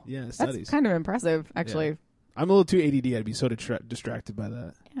 Wow. Yeah, That's studies. kind of impressive, actually. I'm a little too ADD. I'd be so distracted by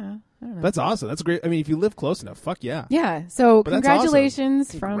that. Yeah. I don't know. That's awesome. That's great. I mean, if you live close enough, fuck yeah. Yeah. So But that's congratulations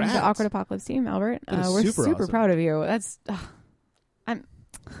awesome. from Congrats. the Awkward Apocalypse team, Albert. That is We're super super awesome. proud of you. That's I'm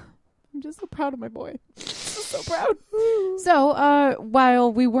just so proud of my boy. So proud. So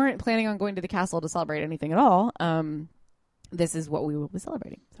while we weren't planning on going to the castle to celebrate anything at all, this is what we will be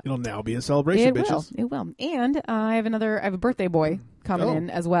celebrating. So. It'll now be a celebration, bitches. It will. And I have a birthday boy coming in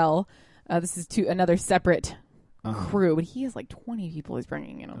as well. This is to another separate crew, but he has like 20 people he's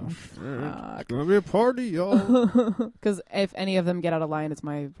bringing in. It's gonna be a party, y'all. Because if any of them get out of line, it's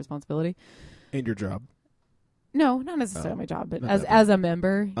my responsibility. And your job. No, not necessarily my job, but Not as that bad. as a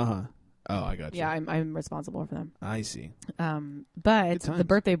member, Oh, I got you. yeah, I'm responsible for them. I see. But Good times. the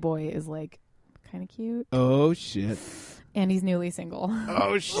birthday boy is like kind of cute, Oh shit. and he's newly single.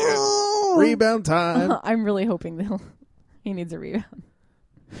 Oh shit. Rebound time. I'm really hoping that he needs a rebound.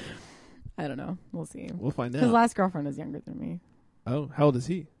 I don't know. We'll see. We'll find His out. last girlfriend is younger than me. Oh, how old is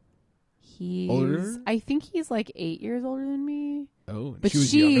he? Older? I think he's like 8 years older than me. Oh, But she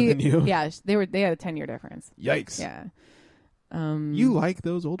was younger than you. Yeah, they had a 10-year difference. Yikes. Yeah. You like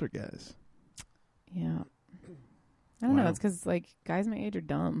those older guys. Yeah. I don't know. Wow. It's because like guys my age are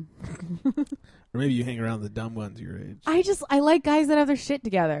dumb. Or maybe you hang around the dumb ones your age. I like guys that have their shit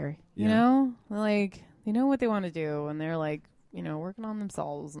together. You Yeah. know, like they know what they want to do, and they're like, working on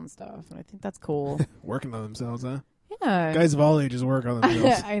themselves and stuff. And I think that's cool. Working on themselves, huh? Yeah. Guys of all ages work on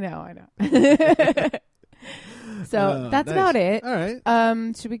themselves. I know. So that's nice. about it. All right.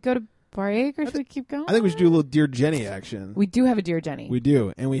 Should we go to break or should we keep going? I think we should do a little Dear Jenny action. We do have a Dear Jenny. We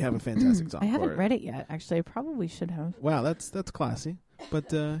do, and we have a fantastic song I haven't for it. read it yet. Actually, I probably should have. Wow, that's classy. But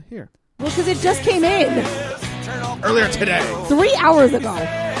here. Well, because it just came in Earlier today. 3 hours ago.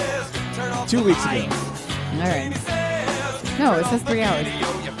 2 weeks ago. All right. No, it says 3 hours.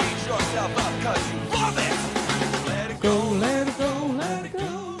 Go, let it go, let it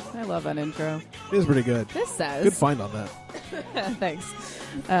go. I love that intro. It is pretty good. This says. Good find on that. Thanks.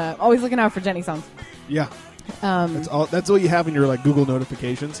 Always looking out for Jenny songs. Yeah. Um, That's all you have in your like Google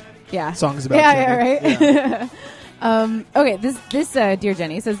notifications. yeah. Songs about Yeah, Jenny. yeah, right. Okay, this Dear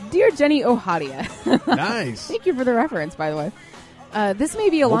Jenny says, Dear Jenny Ohadia. Nice. Thank you for the reference, by the way. This may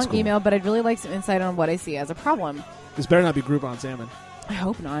be a Old long school. email, but I'd really like some insight on what I see as a problem. This better not be Groupon Salmon. I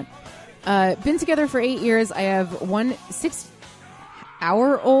hope not. Been together for 8 years. I have one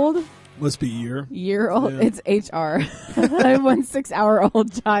 6-hour-old. Must be year. Year-old. Yeah. It's HR. I have one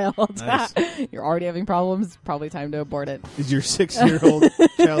 6-hour-old child. Nice. You're already having problems. Probably time to abort it. Is your 6-year-old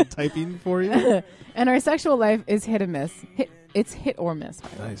child typing for you? And our sexual life is hit and miss. It's hit or miss. By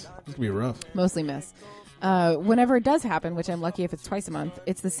the way. Nice. This is gonna be rough. Mostly miss. Whenever it does happen, which I'm lucky if it's twice a month,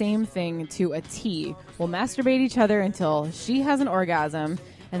 it's the same thing to a T. We'll masturbate each other until she has an orgasm,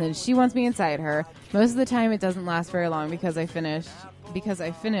 and then she wants me inside her. Most of the time, it doesn't last very long because I finish,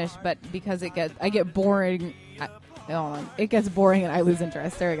 but because I get boring. Hold on. It gets boring and I lose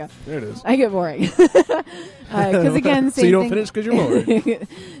interest. There we go. There it is. I get boring. Because again, same So you don't thing. finish because you're bored.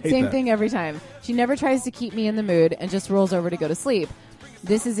 Same that. thing every time. She never tries to keep me in the mood and just rolls over to go to sleep.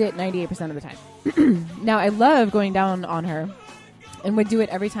 This is it 98% of the time. Now, I love going down on her and would do it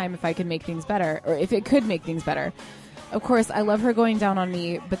every time if I could make things better, or if it could make things better. Of course, I love her going down on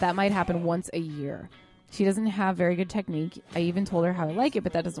me, but that might happen once a year. She doesn't have very good technique. I even told her how I like it,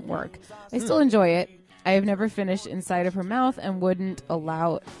 but that doesn't work. I still enjoy it. I have never finished inside of her mouth and wouldn't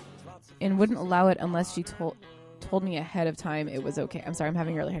allow it unless she told me ahead of time it was okay. I'm sorry, I'm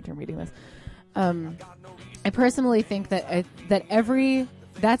having a really hard time reading this. I personally think that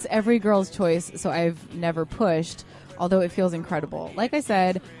that's every girl's choice, so I've never pushed, although it feels incredible. Like I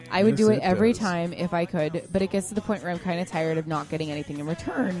said, I would Yes, do it it every does. time if I could, but it gets to the point where I'm kind of tired of not getting anything in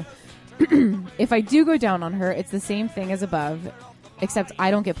return. If I do go down on her, it's the same thing as above, except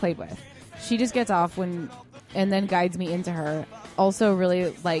I don't get played with. She just gets off and then guides me into her. Also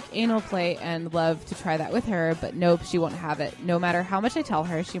really like anal play and love to try that with her, but nope, she won't have it. No matter how much I tell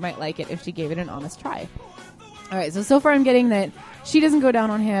her, she might like it if she gave it an honest try. All right, so far I'm getting that she doesn't go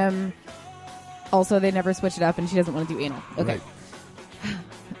down on him. Also, they never switch it up, and she doesn't want to do anal. Okay.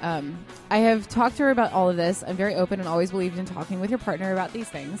 Right. I have talked to her about all of this. I'm very open and always believed in talking with your partner about these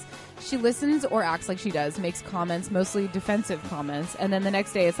things. She listens or acts like she does, makes comments, mostly defensive comments, and then the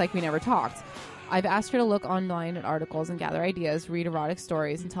next day it's like we never talked. I've asked her to look online at articles and gather ideas, read erotic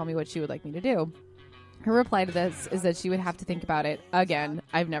stories, and tell me what she would like me to do. Her reply to this is that she would have to think about it. Again,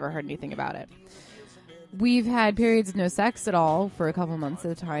 I've never heard anything about it. We've had periods of no sex at all for a couple months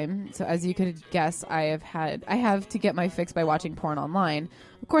at a time. So as you could guess, I have to get my fix by watching porn online.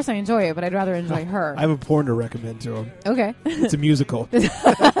 Of course I enjoy it, but I'd rather enjoy her. I have a porn to recommend to him. Okay. It's a musical.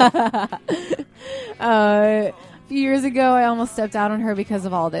 few years ago, I almost stepped out on her because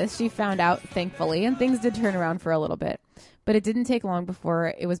of all this. She found out, thankfully, and things did turn around for a little bit. But it didn't take long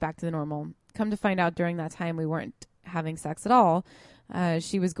before it was back to the normal. Come to find out, during that time, we weren't having sex at all.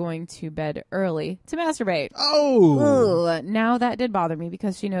 She was going to bed early to masturbate. Oh! Ugh. Now that did bother me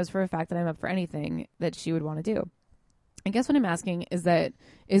because she knows for a fact that I'm up for anything that she would want to do. I guess what I'm asking is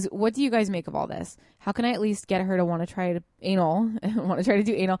what do you guys make of all this? How can I at least get her to want to try to do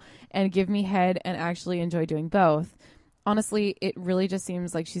anal and give me head and actually enjoy doing both? Honestly, it really just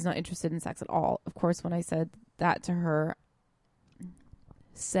seems like she's not interested in sex at all. Of course, when I said that to her,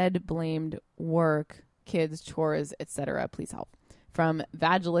 blamed work, kids, chores, etc. Please help. From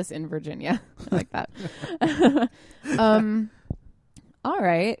Vagilis in Virginia. I like that. All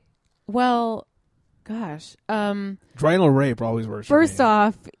right. Well, gosh. Dry rape always works. First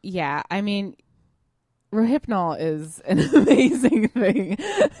off, yeah. I mean, Rohypnol is an amazing thing.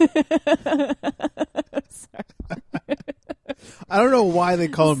 Sorry. I don't know why they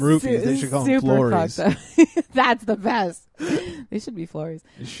call them roofies. They should call them flories. That's the best. They should be flories.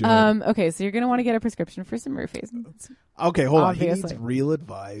 Okay, so you're going to want to get a prescription for some roofies. Okay, hold Obviously. on. He needs real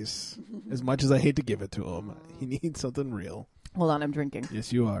advice. As much as I hate to give it to him, he needs something real. Hold on, I'm drinking.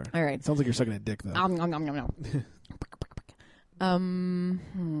 Yes, you are. All right. Sounds like you're sucking a dick, though.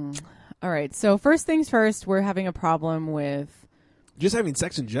 All right. So first things first, we're having a problem with just having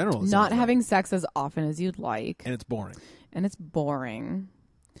sex in general. Not having sex as often as you'd like. And it's boring.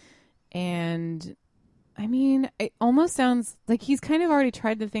 And I mean, it almost sounds like he's kind of already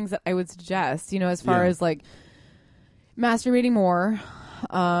tried the things that I would suggest, as far as like masturbating more,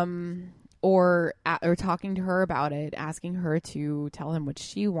 or talking to her about it, asking her to tell him what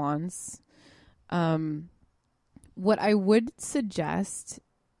she wants. What I would suggest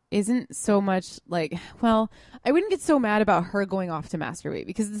isn't so much like, well, I wouldn't get so mad about her going off to masturbate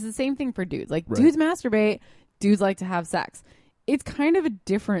because it's the same thing for dudes. Like dudes masturbate, dudes like to have sex. It's kind of a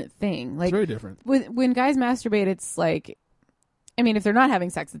different thing. Like, it's very different. When guys masturbate, it's like, I mean, if they're not having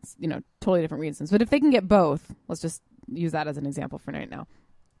sex, it's, totally different reasons. But if they can get both, let's just use that as an example for right now.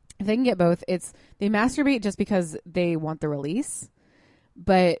 If they can get both, they masturbate just because they want the release,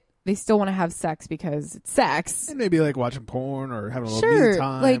 but they still want to have sex because it's sex. And maybe like watching porn or having a little me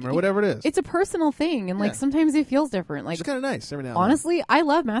time or whatever it is. It's a personal thing, and like sometimes it feels different. Like, it's kind of nice every now and honestly, then. I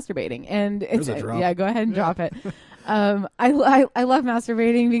love masturbating, and it's a drop. Yeah, go ahead and drop it. I love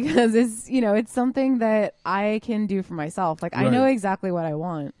masturbating because it's something that I can do for myself. Like I know exactly what I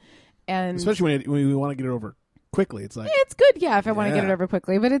want, and especially when we want to get it over quickly. It's like it's good, if I want to get it over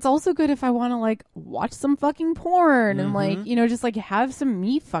quickly, but it's also good if I want to like watch some fucking porn and like just like have some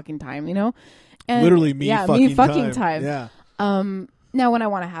me fucking time, and literally me fucking time. Yeah. Now when I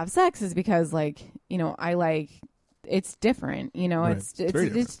want to have sex is because like I like. It's different, it's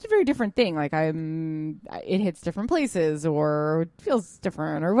a very different thing. Like it hits different places or it feels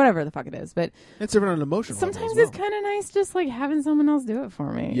different or whatever the fuck it is. But it's different on an emotional sometimes level as it's kind of nice just like having someone else do it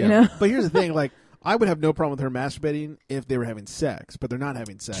for me. But here's the thing, like I would have no problem with her masturbating if they were having sex, but they're not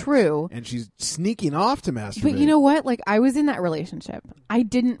having sex. True. And she's sneaking off to masturbate. But you know what? Like I was in that relationship. I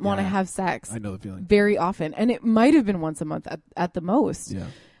didn't want to have sex. I know the feeling. Very often. And it might have been once a month at the most. Yeah.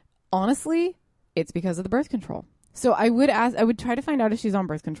 Honestly, it's because of the birth control. So I would try to find out if she's on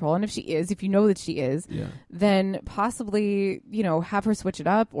birth control. And if she is, if you know that she is, then possibly, have her switch it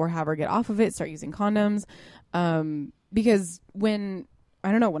up or have her get off of it, start using condoms. Because when I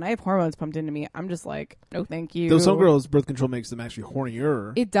have hormones pumped into me, I'm just like, no, thank you. Though some girls' birth control makes them actually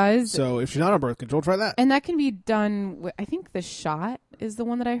hornier. It does. So if she's not on birth control, try that. And that can be done. I think the shot is the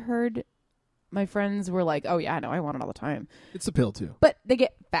one that I heard. My friends were like, oh yeah, no, I want it all the time. It's the pill too. But they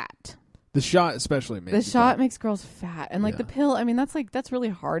get fat. The shot especially makes the shot makes girls fat, and like the pill. I mean, that's really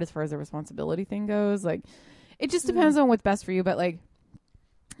hard as far as the responsibility thing goes. Like, it just depends on what's best for you. But like,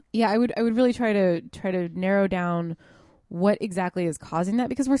 yeah, I would really try to narrow down what exactly is causing that,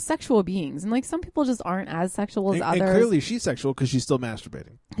 because we're sexual beings, and like some people just aren't as sexual as others. And clearly, she's sexual because she's still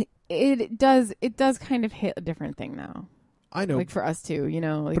masturbating. It does kind of hit a different thing now. I know, like for us too,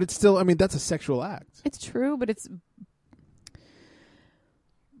 like, but it's still. I mean, that's a sexual act. It's true, but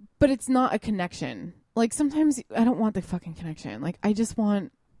it's not a connection. Like sometimes I don't want the fucking connection. Like I just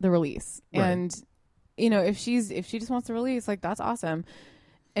want the release. Right. And if she just wants the release, like that's awesome.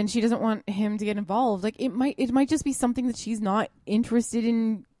 And she doesn't want him to get involved. Like it might just be something that she's not interested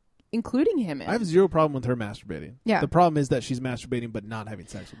in including him in. I have zero problem with her masturbating. Yeah. The problem is that she's masturbating but not having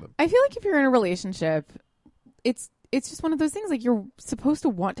sex with him. I feel like if you're in a relationship, it's just one of those things, like you're supposed to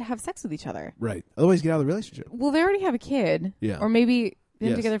want to have sex with each other. Right. Otherwise you get out of the relationship. Well, they already have a kid. Yeah. Or maybe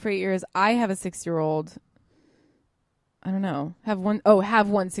been together for 8 years. I have a 6-year-old. I don't know. Have one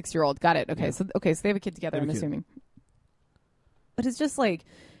 6-year-old. Got it. Okay. Yeah. So they have a kid together, I'm assuming. But it's just like,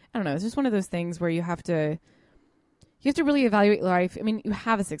 I don't know. It's just one of those things where you have to really evaluate life. I mean, you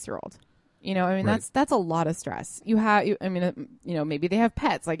have a 6-year-old. You know, I mean, Right. that's a lot of stress. Maybe they have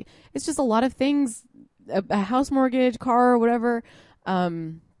pets. Like, it's just a lot of things, a house mortgage, car, or whatever.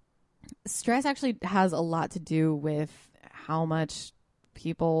 Stress actually has a lot to do with how much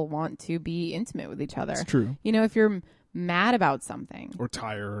people want to be intimate with each other. It's true. You know, if you're mad about something. Or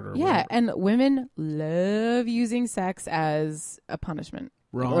tired or Yeah, whatever. and women love using sex as a punishment.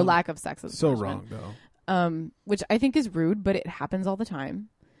 Wrong. Or lack of sex as a So punishment. wrong, though. Which I think is rude, but it happens all the time.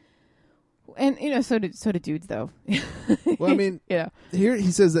 And, you know, so do dudes, though. Well, I mean, you know. here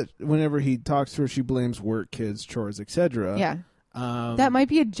he says that whenever he talks to her, she blames work, kids, chores, etc. Yeah. That might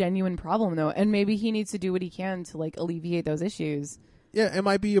be a genuine problem, though. And maybe he needs to do what he can to, like, alleviate those issues. Yeah, it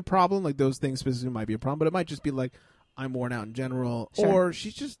might be a problem. Like, those things specifically might be a problem. But it might just be like, I'm worn out in general. Sure. Or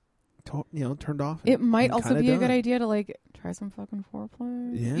she's just, turned off. It might and also kinda be a done. good idea to, like, try some fucking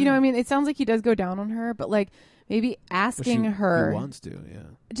foreplay. Yeah. You know, I mean, it sounds like he does go down on her, but, like, maybe But asking she her. wants to, yeah.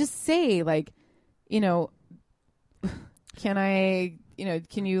 Just say, like, you know,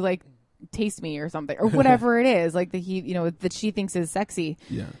 can you, like, taste me or something? Or whatever it is, like, that she thinks is sexy.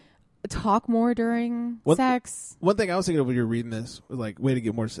 Yeah. Talk more during What- sex. One thing I was thinking of when you're reading this was like, way to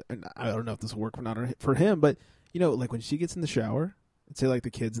get more. And I don't know if this will work or not for him, but like when she gets in the shower, say like the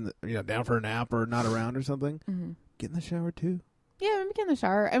kids in the down for a nap or not around or something, get in the shower too. Yeah, maybe get in the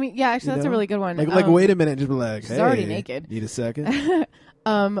shower. I mean, yeah, actually, that's a know? really good one. Like wait a minute, and just be like, she's hey, already naked. Need a second?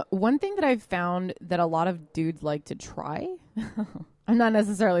 One thing that I've found that a lot of dudes like to try. I'm not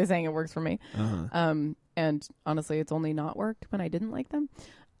necessarily saying it works for me. Uh-huh. And honestly, it's only not worked when I didn't like them.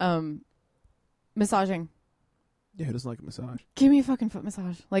 Massaging. Yeah, who doesn't like a massage? Give me a fucking foot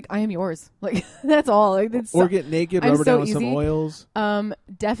massage. Like, I am yours. Like, that's all. Like, it's Or get naked, I'm rubber so down with some easy. oils.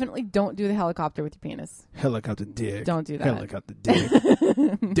 Definitely don't do the helicopter with your penis. Helicopter dick. Don't do that. Helicopter dick.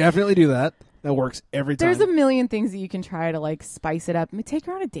 Definitely do that. That works every time. There's a million things that you can try to, like, spice it up. I mean, take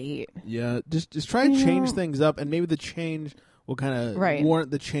her on a date. Yeah, just try and change know? things up, and maybe the change will kind of Right.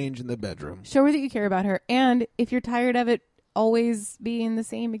 warrant the change in the bedroom. Show her that you care about her. And if you're tired of it always being the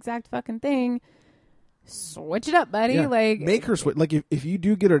same exact fucking thing, switch it up, buddy. Yeah. Like, Make her switch. Like if you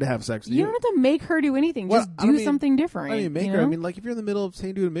do get her to have sex with you don't have to make her do anything. Well, Just I don't do mean- something different. I mean, make you her. I know? mean, like if you're in the middle of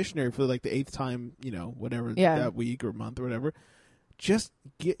saying do a missionary for like the 8th time, whatever Yeah. that week or month or whatever, just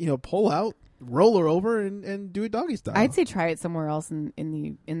get pull out, roll her over, and do it doggy style. I'd say try it somewhere else in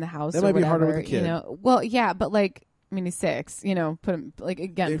the house. That or might be harder whatever, with a kid. You know? Well, yeah, but like, I mean, he's 6. You know, put him like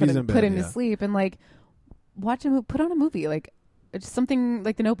again, If put he's him, in bed, put him yeah. to sleep, and like watch him. Put on a movie, like just something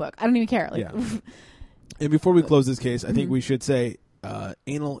like The Notebook. I don't even care. Like, Yeah. And before we close this case, I think Mm-hmm. we should say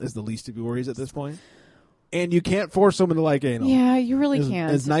anal is the least of your worries at this point. And you can't force someone to like anal. yeah, you really as,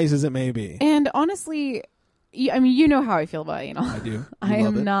 can't. as nice as it may be. And honestly, I mean, you know how I feel about anal. I do. You I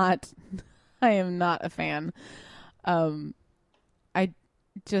love am it. not. I am not a fan. I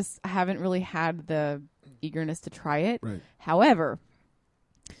just haven't really had the eagerness to try it. Right. However,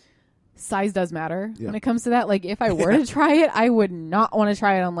 size does matter Yeah. when it comes to that. Like, if I were to try it, I would not want to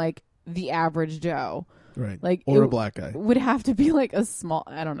try it on like the average Joe. Right. Like, or it a black guy. Would have to be like a small.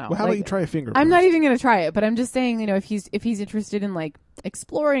 I don't know. Well, how like, about you try a finger? I'm not first? even gonna try it, but I'm just saying, if he's interested in like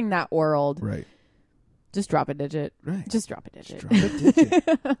exploring that world, Right. just drop a digit. Right. Just drop a digit. Drop a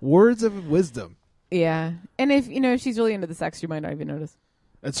digit. Words of wisdom. Yeah, and if she's really into the sex, you might not even notice.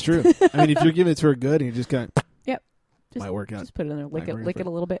 That's true. I mean, if you're giving it to her good and you just kind of Yep. Just, might work out. Just put it in there, lick Might work it for-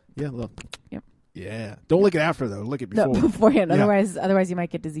 a little bit. Yeah, look. Yep. Yeah. Don't lick it after though. Lick it before. No, beforehand. Yeah. Otherwise you might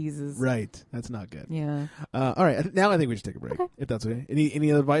get diseases. Right. That's not good. Yeah. All right. Now I think we should take a break. Okay. If that's okay.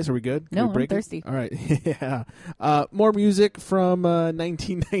 Any other advice? Are we good? Can No, we I'm break it? thirsty. All right. Yeah. More music from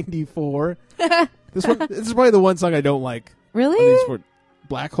 1994. This is probably the one song I don't like. Really? On these four-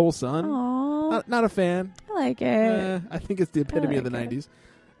 Black Hole Sun. Aww, Not a fan. I like it. I think it's the epitome of the like it. 90s.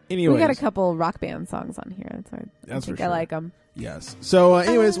 Anyways. We got a couple rock band songs on here. That's why I That's think for I sure. like them. Yes. So,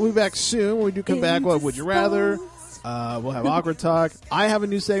 anyways, we'll be back soon. When we do come back, what would you rather? We'll have Awkward Talk. I have a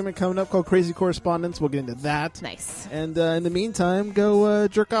new segment coming up called Crazy Correspondence. We'll get into that. Nice. And in the meantime, go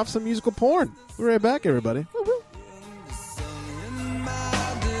jerk off some musical porn. We'll be right back, everybody. In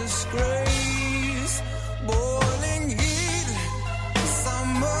my disgrace, boiling heat,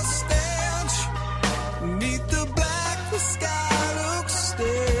 summer stench, neath the black, the sky looks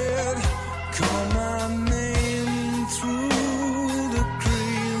dead. Call my name through the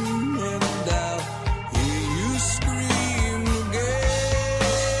cream, and I'll hear you scream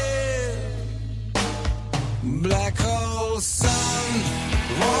again. Black hole sun,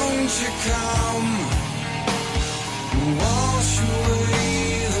 won't you come? Wash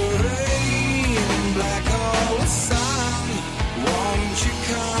away the rain, black hole sun.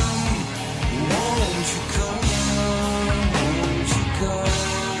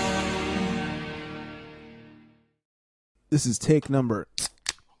 This is take number.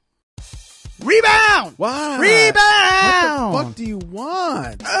 Rebound! What? Rebound! What the fuck do you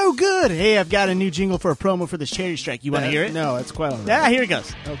want? Oh, good. Hey, I've got a new jingle for a promo for this charity strike. You want to hear it? No, it's quite all right. Yeah, here it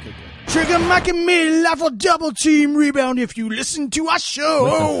goes. Okay, good. Trigger Mike and me, life will double team rebound if you listen to our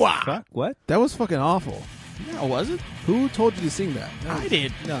show. Fuck, what? That was fucking awful. No, was it? Who told you to sing that? No, I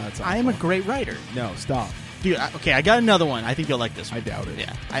did. No, it's I am a great writer. No, stop. Dude, okay, I got another one. I think you'll like this one. I doubt it.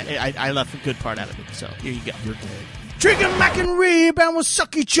 Yeah, I left a good part out of it, so here you go. You're gay. Trigger Mac and Rebound will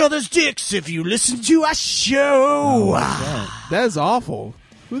suck each other's dicks if you listen to our show. That is awful.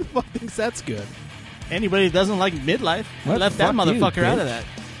 Who the fuck thinks that's good? Anybody that doesn't like midlife, What? left that Fuck you, motherfucker out of bitch. that.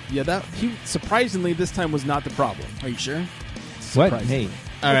 Yeah, that he surprisingly this time was not the problem. Are you sure? What? Surprising. Hey.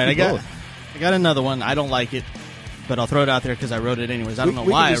 All right, you both. I got another one. I don't like it, but I'll throw it out there because I wrote it anyways. I don't know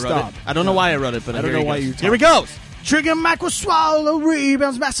We why I can wrote just it. stop. I don't know why I wrote it, but I don't here know it why goes. you Here we goes. Trigger Mac will swallow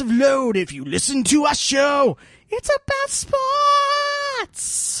Rebound's massive load if you listen to our show. It's about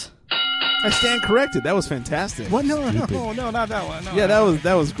sports. I stand corrected. That was fantastic. What? No, not that one. No, Yeah,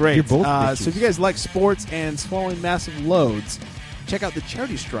 that was great. You're both so bitches. if you guys like sports and swallowing massive loads, check out the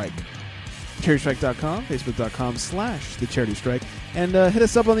Charity Strike. CharityStrike.com, Facebook.com/The Charity Strike, and hit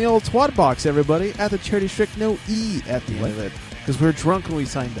us up on the old twat box, everybody, at the Charity Strike. No E at the end of it, because we were drunk when we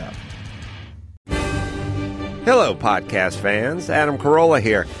signed up. Hello, podcast fans. Adam Carolla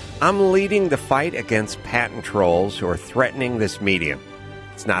here. I'm leading the fight against patent trolls who are threatening this medium.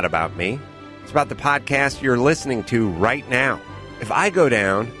 It's not about me. It's about the podcast you're listening to right now. If I go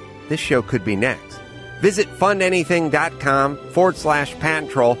down, this show could be next. Visit fundanything.com/patent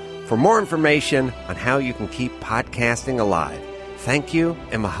troll for more information on how you can keep podcasting alive. Thank you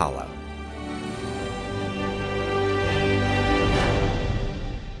and mahalo.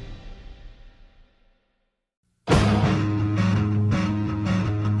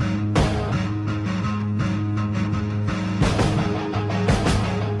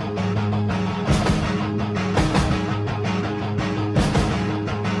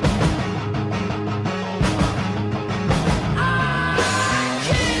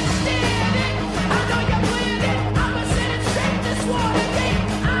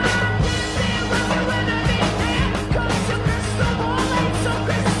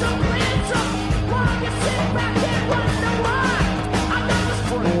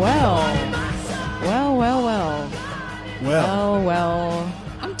 Well.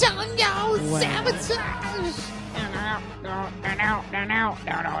 I'm telling y'all, sabotage.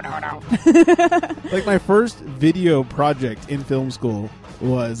 Like my first video project in film school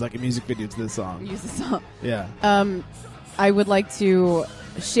was like a music video to this song. Use the song. Yeah. I would like to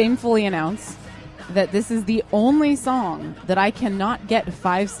shamefully announce that this is the only song that I cannot get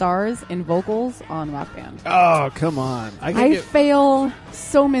 5 stars in vocals on Rock Band. Oh, come on. I fail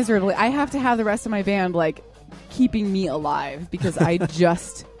so miserably. I have to have the rest of my band like keeping me alive because I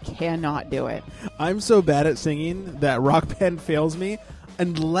just cannot do it. I'm so bad at singing that Rock Band fails me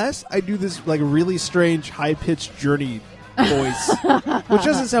unless I do this like really strange high-pitched Journey voice, which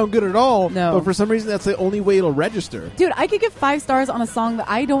doesn't sound good at all. No. But for some reason, that's the only way it'll register. Dude, I could give 5 stars on a song that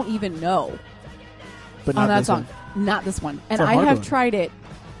I don't even know. But On not that this song. one. Not this one. And It's a I hard have one. tried it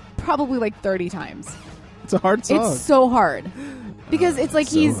probably like 30 times. It's a hard song. It's so hard. Because it's like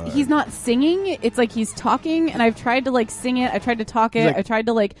so hard. he's not singing, it's like he's talking, and I've tried to like sing it, I've tried to talk it, He's like- I tried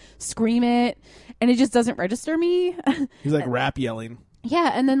to like scream it, and it just doesn't register me. He's like rap yelling.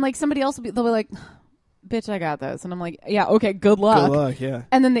 Yeah, and then like somebody else they'll be like, bitch, I got this. And I'm like, yeah, okay, good luck. Good luck, yeah.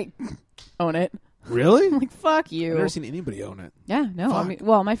 And then they own it. Really? I'm like, fuck I've you. never seen anybody own it. Yeah, no. I Fuck. mean,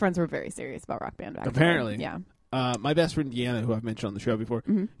 well, my friends were very serious about Rock Band back then. Apparently. Yeah. My best friend Deanna, who I've mentioned on the show before,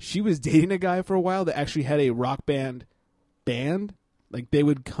 Mm-hmm. she was dating a guy for a while that actually had a Rock Band band. Like they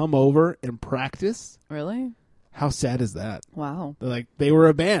would come over and practice. Really? How sad is that? Wow. They're like they were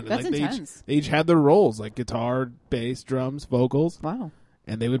a band. That's and like intense. They each had their roles, like guitar, bass, drums, vocals, Wow.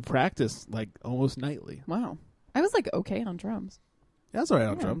 and they would practice like almost nightly. Wow. I was like okay on drums. That's all right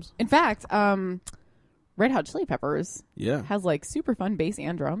on Yeah. drums. In fact, Red Hot Chili Peppers Yeah, has like super fun bass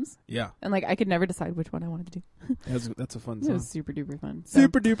and drums. yeah. And like I could never decide which one I wanted to do. That's a fun It song. was super duper fun. So,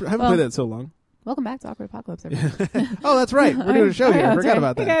 Super duper. I haven't Well- played that in so long. welcome back to Awkward Apocalypse, everyone. Oh, that's right. We're doing a show Oh, here. yeah, I that's forgot right.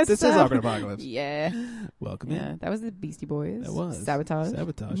 about Hey, that. guys, This is so- Awkward Apocalypse. Yeah. Welcome Yeah. in. That was the Beastie Boys. That was Sabotage.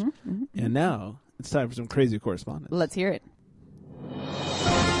 Sabotage. Mhm. And now it's time for some crazy correspondence. Let's hear it.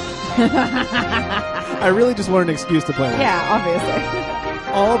 I really just wanted an excuse to play this. Yeah, obviously.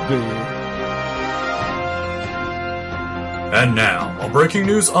 I'll be. And now, a breaking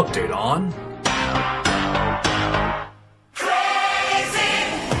news update on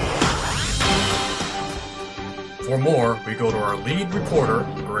for more, we go to our lead reporter,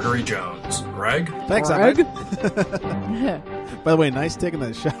 Gregory Jones. Greg? Thanks, Greg? Ahmed. By the way, nice taking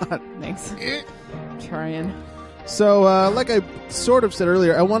that shot. Thanks. Trying. So, like I sort of said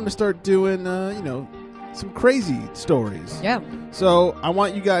earlier, I wanted to start doing, some crazy stories. Yeah. So, I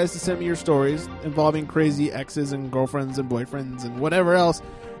want you guys to send me your stories involving crazy exes and girlfriends and boyfriends and whatever else,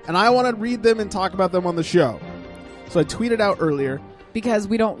 and I want to read them and talk about them on the show. So, I tweeted out earlier. Because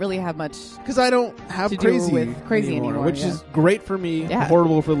we don't really have much. Because I don't have to crazy, do with crazy anymore, which is great for me,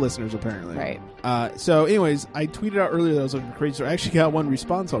 horrible for the listeners, apparently. Right. So, anyways, I tweeted out earlier that I was looking for crazy story. I actually got one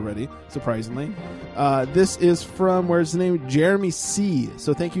response already, surprisingly. This is from, where's the name? Jeremy C.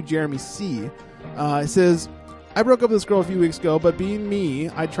 So, thank you, Jeremy C. It says, I broke up with this girl a few weeks ago, but being me,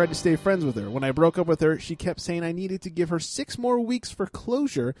 I tried to stay friends with her. When I broke up with her, she kept saying I needed to give her 6 more weeks for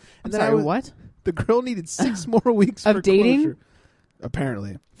closure. And what? The girl needed 6 more weeks of for dating? closure.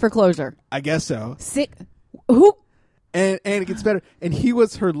 Apparently. For closure. I guess so. Who? And it gets better. And he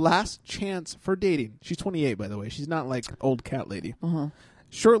was her last chance for dating. She's 28, by the way. She's not like old cat lady. Uh-huh.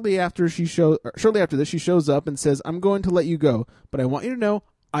 Shortly after this, she shows up and says, I'm going to let you go, but I want you to know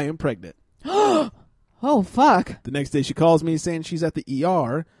I am pregnant. Oh, fuck. The next day she calls me saying she's at the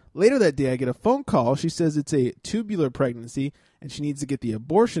ER. Later that day I get a phone call. She says it's a tubular pregnancy and she needs to get the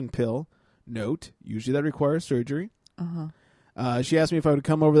abortion pill. Note, usually that requires surgery. Uh-huh. She asked me if I would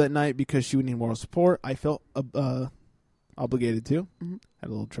come over that night because she would need moral support. I felt obligated to. Mm-hmm. Had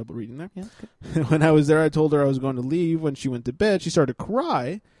a little trouble reading there. Yeah, good. When I was there, I told her I was going to leave. When she went to bed, she started to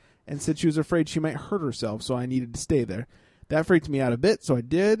cry and said she was afraid she might hurt herself, so I needed to stay there. That freaked me out a bit, so I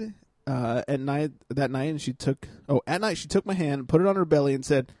did. At night, and she took my hand, put it on her belly, and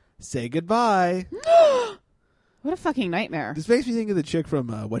said, "Say goodbye." What a fucking nightmare. This makes me think of the chick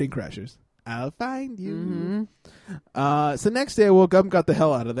from Wedding Crashers. I'll find you. Mm-hmm. So next day I woke up and got the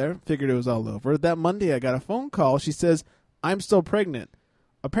hell out of there. Figured it was all over. That Monday I got a phone call. She says, I'm still pregnant.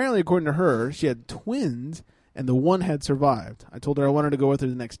 Apparently, according to her, she had twins and the one had survived. I told her I wanted to go with her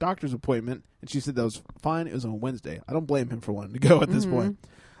to the next doctor's appointment, and she said that was fine. It was on Wednesday. I don't blame him for wanting to go at this point.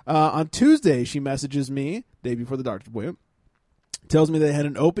 On Tuesday, she messages me, day before the doctor's appointment, tells me they had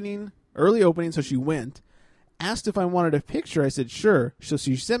an early opening, so she went. Asked if I wanted a picture. I said, sure. So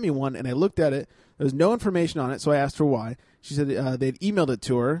she sent me one, and I looked at it. There was no information on it, so I asked her why. She said they'd emailed it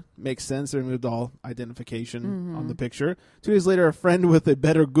to her. Makes sense. They removed all identification on the picture. 2 days later, a friend with a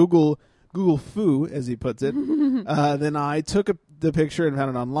better Google foo, as he puts it, then I took the picture and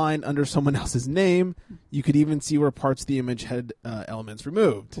found it online under someone else's name. You could even see where parts of the image had elements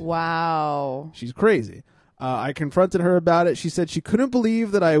removed. Wow. She's crazy. I confronted her about it. She said she couldn't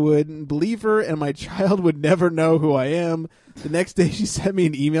believe that I would believe her and my child would never know who I am. The next day, she sent me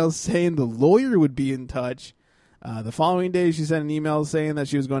an email saying the lawyer would be in touch. The following day, she sent an email saying that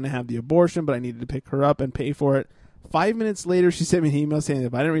she was going to have the abortion, but I needed to pick her up and pay for it. 5 minutes later, she sent me an email saying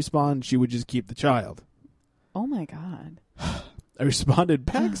if I didn't respond, she would just keep the child. Oh, my God. I responded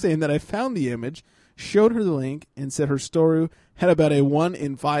back saying that I found the image, showed her the link, and said her story had about a 1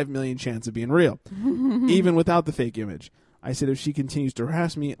 in 5 million chance of being real, even without the fake image. I said if she continues to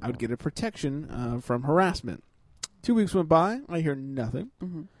harass me, I would get a protection from harassment. 2 weeks went by. I hear nothing.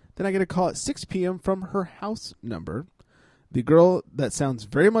 Then I get a call at 6 p.m. from her house number. The girl that sounds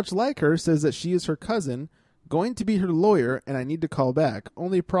very much like her says that she is her cousin, going to be her lawyer, and I need to call back.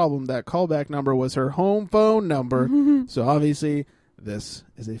 Only problem, that callback number was her home phone number. So obviously, this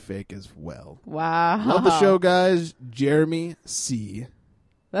is a fake as well. Wow. Love the show, guys. Jeremy C.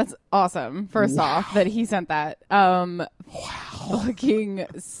 That's awesome. First off, that he sent that. Wow. Fucking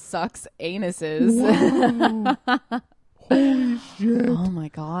sucks anuses. Wow. Holy shit. Oh, my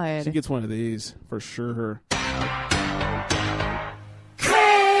God. She gets one of these, for sure.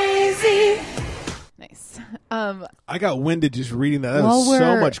 Crazy. Nice. I got winded just reading that. That was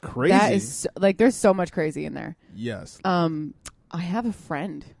so much crazy. That is, there's so much crazy in there. Yes. I have a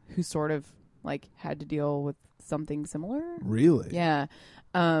friend who sort of, had to deal with something similar. Really? Yeah.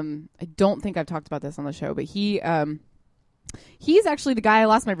 I don't think I've talked about this on the show, but he's actually the guy I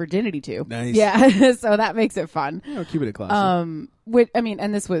lost my virginity to. Nice. Yeah. So that makes it fun. Keep it classy.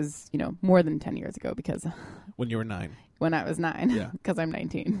 And this was, more than 10 years ago because when you were 9. When I was 9. Yeah. Because I'm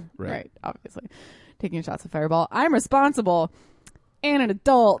 19. Right. Obviously. Taking shots of Fireball. I'm responsible and an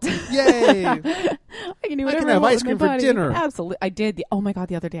adult. Yay. I can do whatever I have want ice with my cream for body. dinner. Absolutely. I did. Oh my God.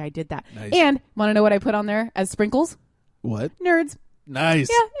 The other day I did that. Nice. And want to know what I put on there as sprinkles? What? Nerds. Nice.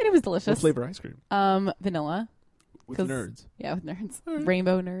 Yeah. And it was delicious. What flavor ice cream? Vanilla. With nerds. Yeah, with nerds. Right.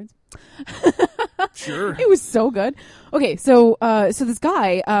 Rainbow nerds. Sure. It was so good. Okay, so this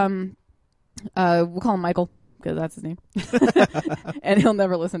guy, we'll call him Michael because that's his name, and he'll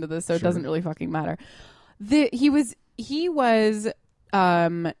never listen to this, so it doesn't really fucking matter. He was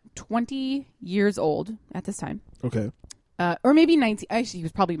 20 years old at this time. Okay. Or maybe 19. Actually, he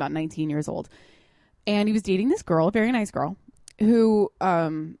was probably about 19 years old. And he was dating this girl, a very nice girl, who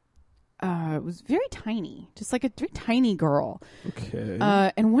was very tiny, just like a very tiny girl. Okay.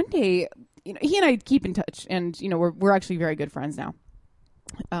 And one day, he and I keep in touch, and we're actually very good friends now.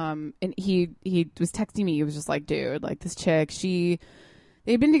 And he was texting me. He was just like, dude, like this chick,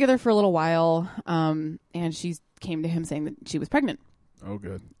 they'd been together for a little while, and she came to him saying that she was pregnant. Oh,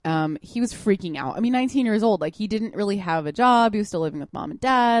 good. He was freaking out. I mean, 19 years old. Like, he didn't really have a job. He was still living with mom and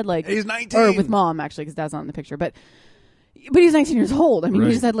dad. Like, he's 19. Or with mom, actually, because dad's not in the picture. But he's 19 years old. I mean,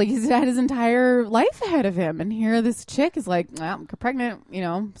 he just had he's had his entire life ahead of him. And here this chick is like, well, I'm pregnant.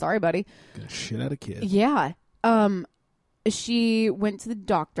 Sorry, buddy. Gonna shit out a kid. Yeah. She went to the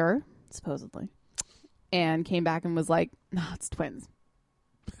doctor, supposedly, and came back and was like, no, it's twins.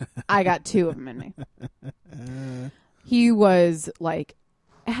 I got 2 of them in me. He was like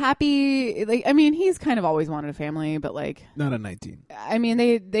happy. Like, I mean, he's kind of always wanted a family, but like not at 19. I mean,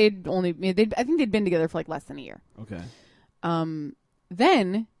 I think they'd been together for like less than a year. Okay.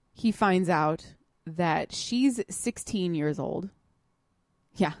 Then he finds out that she's 16 years old.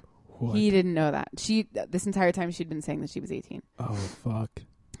 Yeah. What? He didn't know that. This entire time she'd been saying that she was 18. Oh, fuck.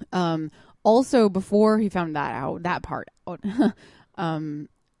 Also, before he found that part out,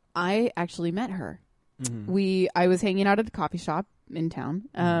 I actually met her. Mm-hmm. I was hanging out at a coffee shop in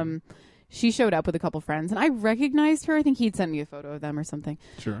town. She showed up with a couple friends, and I recognized her. I think he'd sent me a photo of them or something.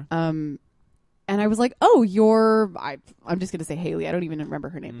 Sure. And I was like, "Oh, I'm just gonna say Haley. I don't even remember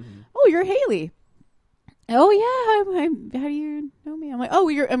her name. Mm-hmm. Oh, you're Haley. Oh yeah. How do you know me? I'm like, oh,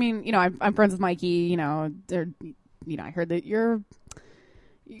 I'm friends with Mikey. I heard that you're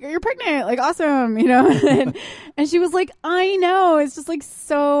pregnant, like awesome, and she was like, I know, it's just like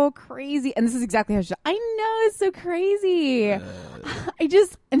so crazy. And this is exactly how I know, it's so crazy.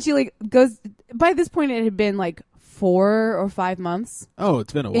 And she like goes, by this point it had been like 4 or 5 months. Oh,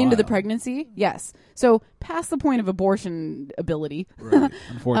 it's been a while. Into the pregnancy. Yes. So past the point of abortion ability. Right.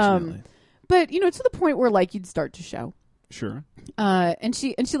 Unfortunately. But to the point where like you'd start to show. Sure. And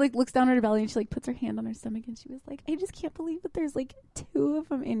she like looks down at her belly and she like puts her hand on her stomach and she was like, I just can't believe that there's like 2 of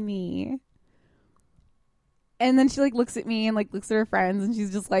them in me. And then she like looks at me and like looks at her friends and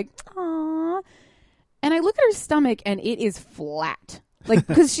she's just like, aw. And I look at her stomach and it is flat. Like,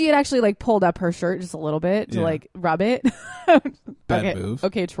 because she had actually like pulled up her shirt just a little bit to like rub it. Bad move.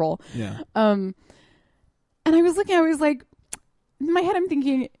 Okay, troll. Yeah. And I was looking, I was like, in my head I'm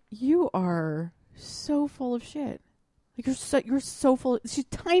thinking, you are so full of shit. Like you're so full. She's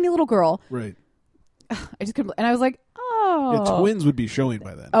a tiny little girl. Right. I just couldn't. And I was like, oh. Yeah, twins would be showing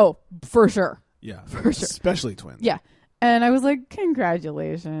by then. Oh, for sure. Yeah, for sure. Especially twins. Yeah. And I was like,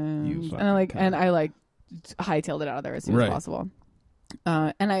 congratulations. And I hightailed it out of there as soon as possible.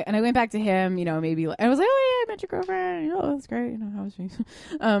 And I went back to him, maybe I was like, oh yeah, I met your girlfriend. Oh, that's great. How was she?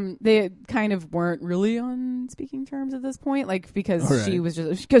 They kind of weren't really on speaking terms at this point, like because she was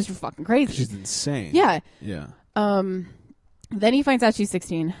just because you're fucking crazy. She's insane. Yeah. Yeah. Then he finds out she's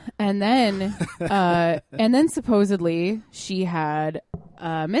 16, and then supposedly she had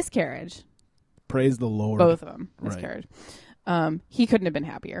a miscarriage. Praise the Lord. Both of them miscarriage. He couldn't have been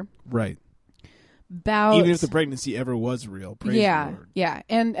happier. Right. Even if the pregnancy ever was real. Praise the Lord. Yeah.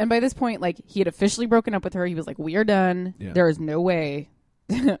 And by this point, like he had officially broken up with her. He was like, "We are done. Yeah. There is no way,"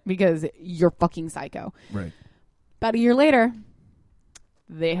 because you're fucking psycho. Right. About a year later,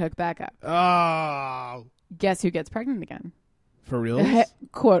 they hook back up. Oh. Guess who gets pregnant again? For real?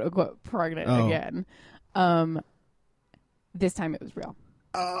 "Quote unquote pregnant again." This time it was real.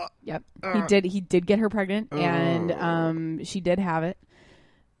 Yep. He did get her pregnant, and she did have it.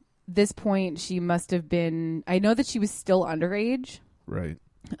 This point, she must have been. I know that she was still underage. Right.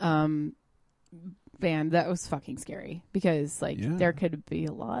 Man, that was fucking scary because, there could be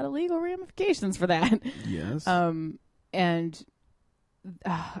a lot of legal ramifications for that. Yes. And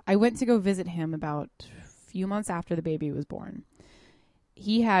I went to go visit him about a few months after the baby was born.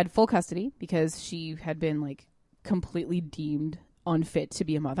 He had full custody because she had been completely deemed unfit to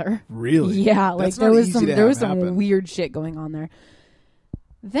be a mother. Really? Yeah. There was some weird shit going on there.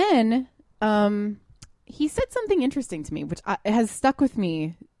 Then he said something interesting to me, which has stuck with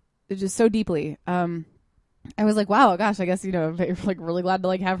me just so deeply. I was like, wow, gosh, I guess, you're really glad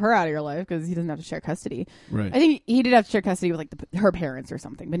to have her out of your life because he doesn't have to share custody. Right. I think he did have to share custody with her parents or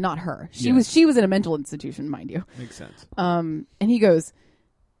something, but not her. She was in a mental institution, mind you. Makes sense. And he goes,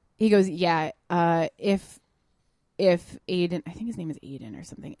 yeah, if Aiden, I think his name is Aiden or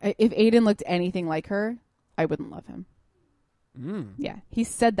something. If Aiden looked anything like her, I wouldn't love him. Yeah, he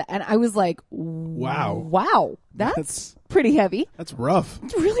said that, and I was like, wow, that's pretty heavy. That's rough.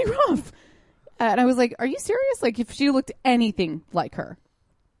 It's really rough. And I was like, are you serious? Like, if she looked anything like her,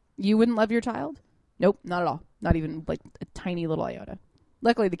 you wouldn't love your child? Nope, not at all. Not even like a tiny little iota.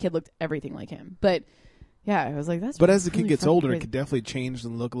 Luckily, the kid looked everything like him. But yeah, I was like, that's. But as the really kid gets fucking older, crazy. it could definitely change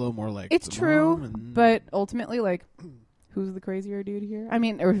and look a little more like. It's the true, mom and- but ultimately, like, who's the crazier dude here? I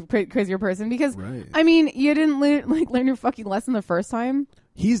mean, or crazier person? Because Right. I mean, you didn't learn your fucking lesson the first time.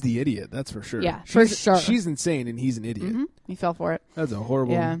 He's the idiot. That's for sure. Yeah, for sure. She's insane, and he's an idiot. He fell for it. That's a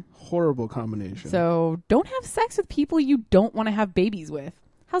horrible combination. So don't have sex with people you don't want to have babies with.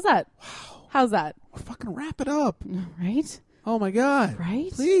 How's that? Wow. How's that? Fucking wrap it up. Right? Oh my god. Right?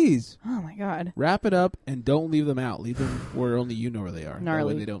 Please. Oh my god. Wrap it up and don't leave them out. Leave them where only you know where they are. That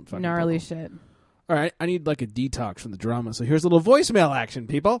Gnarly. way they don't fucking Gnarly pop 'em. shit. All right, I need like a detox from the drama. So here's a little voicemail action,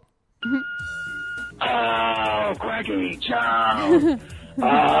 people. Oh, Quacky Joe.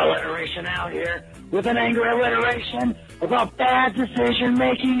 Alliteration out here with an angry alliteration about bad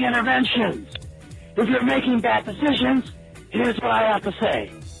decision-making interventions. If you're making bad decisions, here's what I have to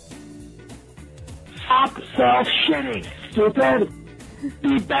say. Stop self-shitting, stupid.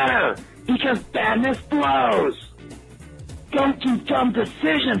 Be better, because badness blows. Don't do dumb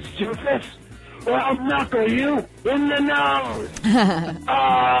decisions, stupid, or I'll knuckle you in the nose.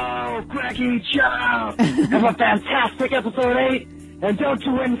 Oh, Greggy Joe. Have a fantastic episode 8, and don't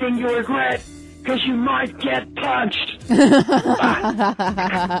do anything you regret, because you might get punched.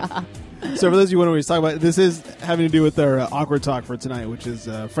 So for those of you wondering what he's talking about, this is having to do with our awkward talk for tonight, which is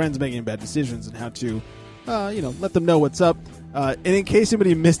friends making bad decisions and how to, let them know what's up. And in case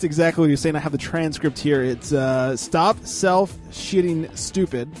anybody missed exactly what he was saying, I have the transcript here. It's stop self-shitting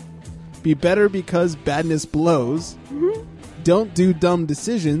stupid. Be better because badness blows. Don't do dumb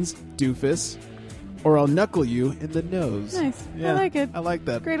decisions, doofus, or I'll knuckle you in the nose. Nice. Yeah, I like it. I like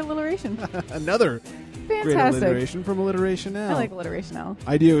that. Great alliteration. Another great Fantastic. alliteration from Alliteration Now. I like alliteration now.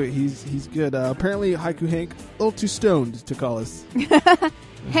 I do. He's good. Apparently, Haiku Hank, a little too stoned to call us.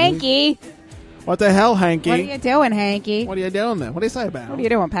 Hanky. What the hell, Hanky? What are you doing, Hanky? What are you doing there? What do you say about? What are you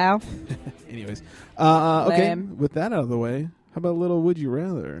doing, pal? Anyways, okay. Lame. With that out of the way, how about a little Would You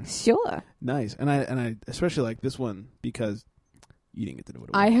Rather? Sure. Nice. And I especially like this one because you didn't get to know what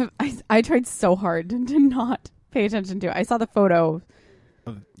it was. I tried so hard to not pay attention to it. I saw the photo.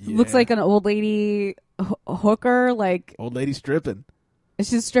 Yeah. Looks like an old lady hooker, like old lady stripping.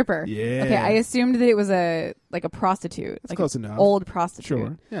 she's a stripper. Yeah. Okay, I assumed that it was a prostitute. That's like close an enough. Old prostitute.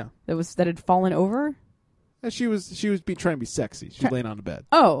 Sure. Yeah. That had fallen over. She was trying to be sexy. She's laying on the bed.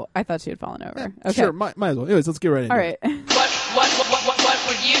 Oh, I thought she had fallen over. Okay. Sure. Might as well. Anyways, let's get right into All it. right.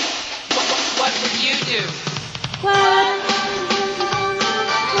 What would you do?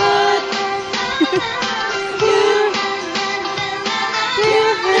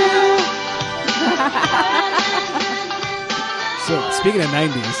 So speaking of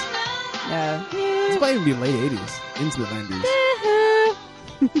 90s, Yeah. this might even be late 80s into the 90s.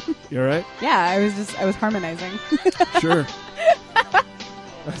 You all right? Yeah, I was harmonizing. Sure.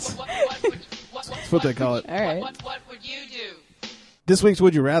 That's what they call it. All right. What would you do? This week's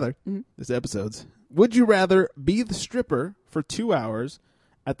Would You Rather, Mm-hmm. this episode's, would you rather be the stripper for 2 hours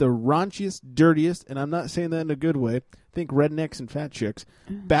at the raunchiest, dirtiest, and I'm not saying that in a good way, think rednecks and fat chicks,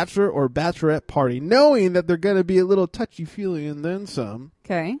 bachelor or bachelorette party, knowing that they're going to be a little touchy-feely and then some,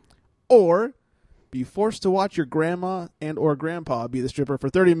 Okay. or be forced to watch your grandma and or grandpa be the stripper for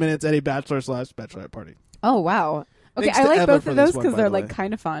 30 minutes at a bachelor/bachelorette party? Oh wow. Okay, Thanks I to like Eva both for of this those one, because by they're the like way.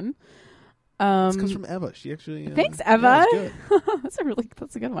 kind of fun. This comes from Eva. She actually... Thanks, yeah, Eva. it's good.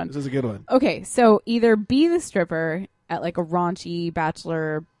 That's a good one. This is a good one. Okay, so either be the stripper at like a raunchy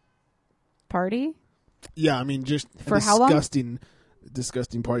bachelor party, Yeah, I mean, just For a how long?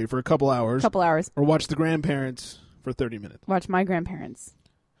 disgusting party for a couple hours. couple hours, Or watch the grandparents for 30 minutes. watch my grandparents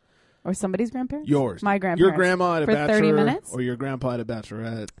or somebody's grandparents. Yours. My grandparents. Your grandma at a for bachelor 30 minutes. or your grandpa at a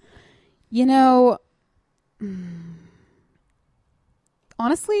bachelorette. You know,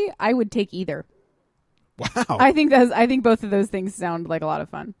 honestly, I would take either. Wow. I think both of those things sound like a lot of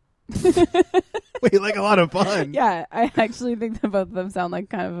fun. Wait, like a lot of fun. Yeah, I actually think that both of them sound like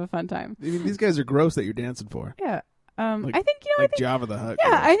kind of a fun time. I mean, these guys are gross that you're dancing for. Yeah. Like- I think I Like think Java the Hutt.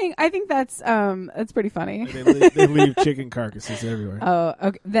 yeah, I think that's pretty funny. They leave chicken carcasses everywhere. Oh,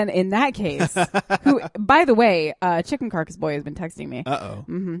 okay. Then in that case, who, by the way, Chicken Carcass Boy has been texting me.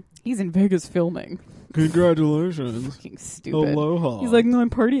 Uh-oh. He's in Vegas filming. Congratulations. Fucking stupid. Aloha. He's like, no, I'm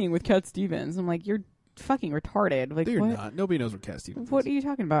partying with Cat Stevens. I'm like, you're fucking retarded. Like, No, you're what? not. Nobody knows what Cat Stevens What is. are you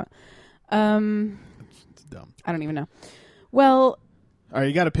talking about? It's dumb. I don't even know. Well, All right,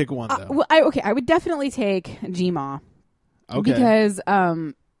 you got to pick one, though. I would definitely take Gma. Okay. Because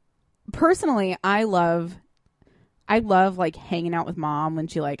personally, I love like hanging out with mom when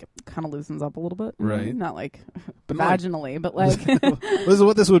she like kind of loosens up a little bit. Right. Not like But not like- vaginally, but like This is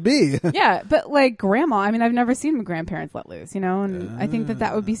what this would be. yeah, but like grandma, I mean, I've never seen my grandparents let loose, and I think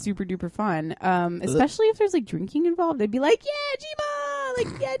that would be super duper fun. Especially if there's like drinking involved. They'd be like, yeah, G-Ma,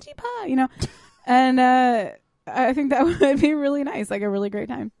 like, yeah, G-Pa, and I think that would be really nice, like a really great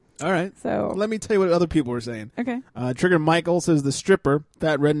time. All right. So Let me tell you what other people were saying. okay, Trigger Michael says the stripper,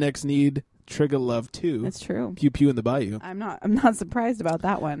 fat rednecks need Trigger love too. that's true. Pew pew in the bayou. I'm not surprised about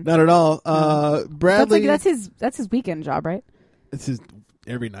that one. Not at all. Bradley. That's his weekend job, right? It's his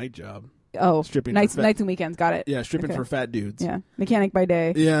every night job. Oh, Stripping nights for fat- and weekends. Got it. Yeah, stripping Okay. for fat dudes. Yeah, mechanic by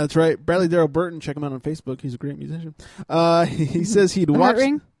day. Yeah, that's right. Bradley Darrell Burton, check him out on Facebook. He's a great musician. He says he'd Heart watch.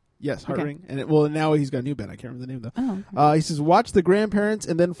 Ring? Yes, Heart Okay. Ring. And now he's got a new band. I can't remember the name though. Oh, okay. He says watch the grandparents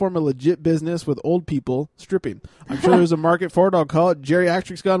and then form a legit business with old people stripping. I'm sure there's a market for it. I'll call it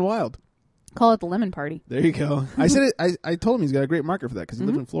Geriatrics Gone Wild. Call it the lemon party. There you go. I said it. I told him he's got a great market for that because he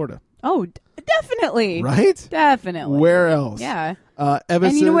lives in Florida. Oh, definitely. Right? Definitely. Where else? Yeah. Eva And you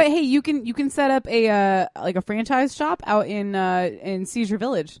says- know what? Hey, you can set up a like a franchise shop out in Seizure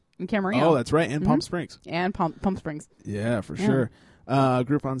Village in Camarillo. Oh, that's right. And Palm Springs. and Pump Springs. Yeah, for Yeah. sure.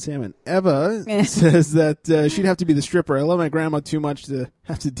 Groupon Salmon. Eva says that she'd have to be the stripper. I love my grandma too much to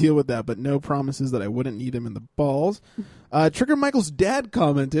have to deal with that, but no promises that I wouldn't need him in the balls. Trigger Michael's dad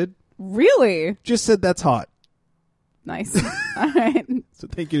commented, Really just said that's hot. nice. All right. So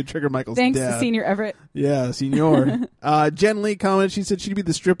thank you to Trigger Michael's Thanks dad. to Senior Everett. Yeah, Senior. Jen Lee commented, she said she'd be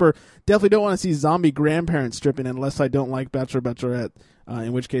the stripper. Definitely don't want to see zombie grandparents stripping unless I don't like Bachelor Bachelorette,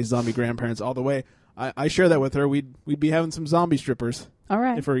 in which case zombie grandparents all the way. I share that with her. We'd be having some zombie strippers All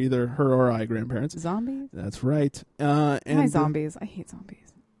right. if we're either her or I grandparents. Zombies. That's right. Why And zombies? I hate zombies.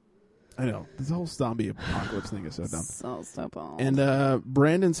 I know. This whole zombie apocalypse thing is so dumb. So bad. And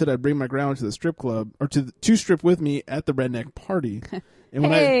Brandon said I'd bring my grandma to the strip club or to strip with me at the redneck party. And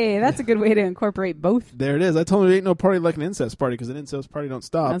when Hey, that's a good way to incorporate both. there it is. I told him there ain't no party like an incest party because an incest party don't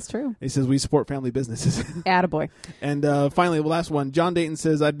stop. That's true. He says we support family businesses. Attaboy. And finally, the last one. John Dayton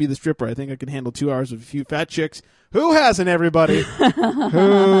says I'd be the stripper. I think I could handle 2 hours with a few fat chicks. Who hasn't, everybody?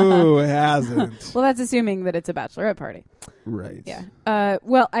 Who hasn't? Well, that's assuming that it's a bachelorette party. Right. Yeah.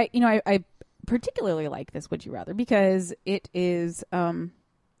 Well, I particularly like this Would You Rather because it is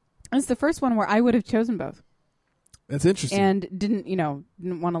it's the first one where I would have chosen both That's interesting. and didn't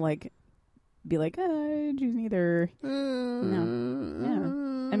want to like be like I choose neither. No.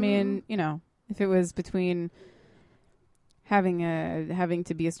 Yeah. I mean, if it was between having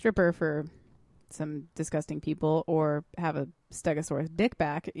to be a stripper for some disgusting people or have a Stegosaurus dick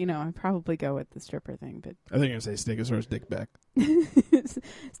back, I'd probably go with the stripper thing. But I think you're going to say Stegosaurus dick back.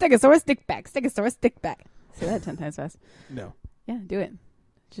 Stegosaurus dick back. Stegosaurus dick back. Say that 10 times fast. No. Yeah, do it.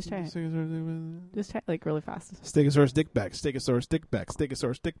 Just try it. Just try it like really fast. Stegosaurus dick back. Stegosaurus dick back.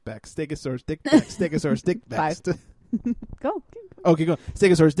 Stegosaurus dick back. Stegosaurus dick back. Stegosaurus dick back. 5. Go. Okay, go.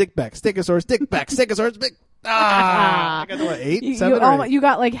 Stegosaurus dick back. Stegosaurus dick back. Stegosaurus dick. I got to what, 8? 7 or 8? You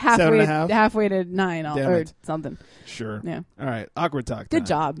got like 7.5? halfway to 9 Damn or it. something. Sure. Yeah. All right. Awkward talk. Good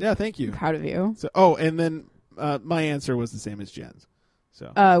time. job. Yeah, thank you. I'm proud of you. So, and then my answer was the same as Jen's.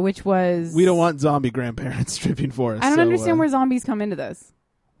 So Which was we don't want zombie grandparents stripping for us. I don't so, understand where zombies come into this.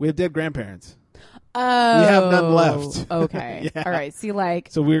 we have dead grandparents. Oh, We have none left. Okay. Yeah. All right. See, like,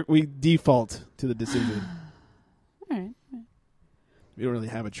 So we default to the decision. all right, We don't really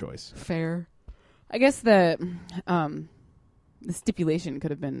have a choice. fair. I guess the stipulation could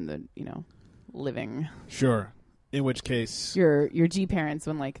have been the living Sure. In which case, your G parents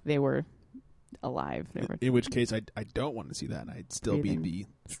when like they were alive. They were in which case, I don't want to see that. I'd still Breathing. be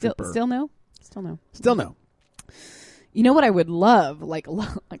the still stripper. still no. Still no. You know what I would love,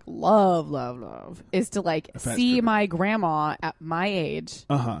 love, is to like A fat see stripper. my grandma at my age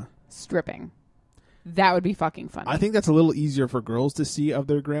Uh-huh. stripping. That would be fucking funny. I think that's a little easier for girls to see of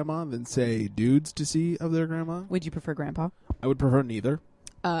their grandma than, say, dudes to see of their grandma. Would you prefer grandpa? I would prefer neither.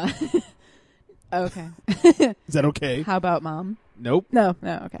 Okay. Is that okay? How about mom? Nope. No,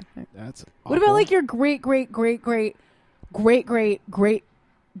 okay. That's What about like your great grandma?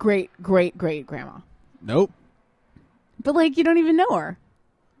 Nope. But like you don't even know her.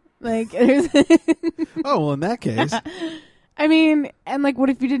 Like there's Oh, well, in that case, I mean, and like what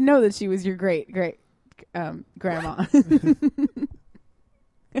if you didn't know that she was your great grandma?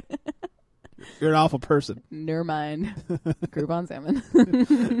 you're an awful person. Never mind. Groupon salmon.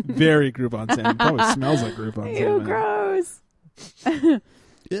 Very Groupon salmon. Probably smells like Groupon Ew, salmon. gross.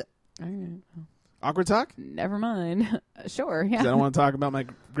 Yeah. Awkward talk? Never mind. Sure, yeah. 'Cause I don't want to talk about my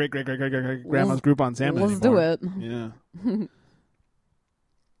great-great-great-great-great-grandma's Groupon sandwich Let's do anymore. it. Yeah.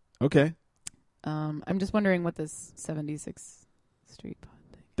 Okay. I'm just wondering what this 76th Street pod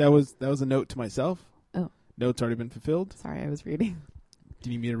thing. That was a note to myself. Oh. Note's already been fulfilled. Sorry, I was reading. Do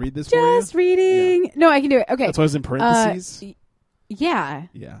you need me to read this for you? Just reading. Yeah. No, I can do it. Okay. That's why it's in parentheses. Yeah.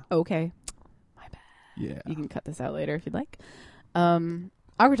 Yeah. Okay. My bad. Yeah. You can cut this out later if you'd like.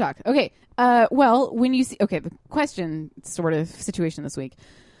 Awkward talk. Okay. Well, when you see... Okay, the question sort of situation this week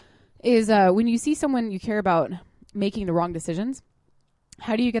is when you see someone you care about making the wrong decisions,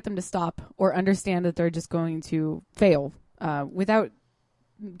 how do you get them to stop or understand that they're just going to fail without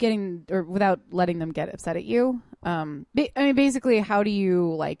letting them get upset at you? Basically, how do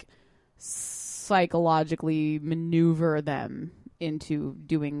you like psychologically maneuver them into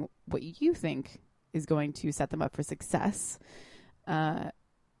doing what you think is going to set them up for success,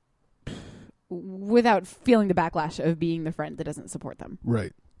 without feeling the backlash of being the friend that doesn't support them?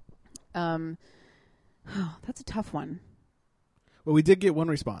 Right. That's a tough one. Well, we did get one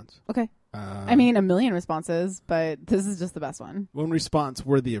response. Okay. I mean, a million responses, but this is just the best one. One response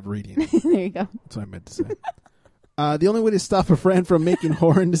worthy of reading. There you go. That's what I meant to say. The only way to stop a friend from making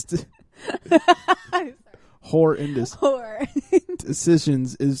horrendous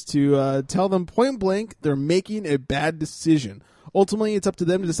decisions is to tell them point blank they're making a bad decision. Ultimately, it's up to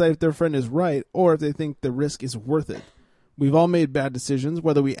them to decide if their friend is right or if they think the risk is worth it. We've all made bad decisions,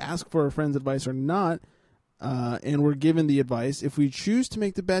 whether we ask for a friend's advice or not, and we're given the advice. If we choose to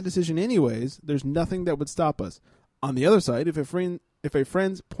make the bad decision anyways, there's nothing that would stop us. On the other side, if a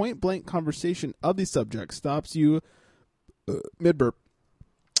friend's point-blank conversation of the subject stops you mid-burp,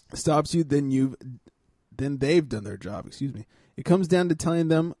 then they've done their job. Excuse me. It comes down to telling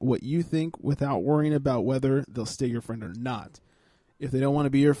them what you think without worrying about whether they'll stay your friend or not. If they don't want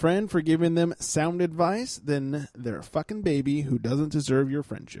to be your friend for giving them sound advice, then they're a fucking baby who doesn't deserve your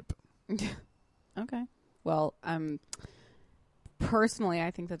friendship. Okay. Well, personally, I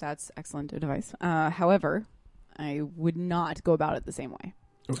think that that's excellent advice. However, I would not go about it the same way.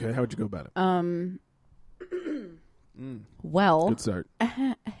 Okay, how would you go about it? Well, good start.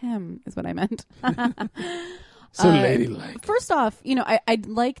 Is what I meant. So ladylike. First off,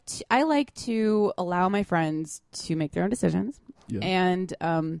 I like to allow my friends to make their own decisions, and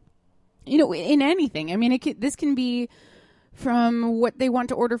in anything. I mean, this can be from what they want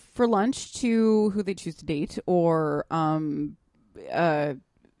to order for lunch to who they choose to date, or where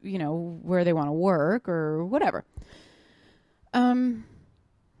they want to work or whatever.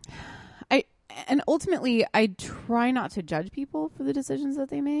 And ultimately, I try not to judge people for the decisions that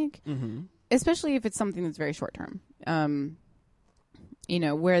they make, especially if it's something that's very short term.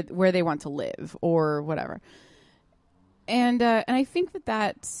 Where they want to live or whatever. And I think that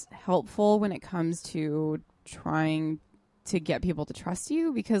that's helpful when it comes to trying to get people to trust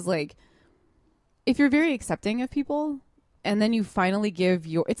you, because like if you're very accepting of people and then you finally give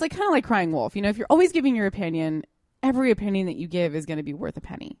it's like kind of like crying wolf. If you're always giving your opinion, every opinion that you give is going to be worth a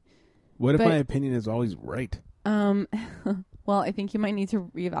penny. What if my opinion is always right? Well, I think you might need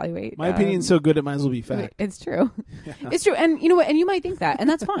to reevaluate. My opinion's so good it might as well be fact. It's true. It's true. And you know what? And you might think that, and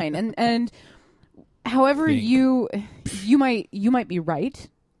that's fine. And however you might be right,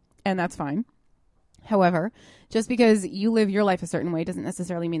 and that's fine. However, just because you live your life a certain way doesn't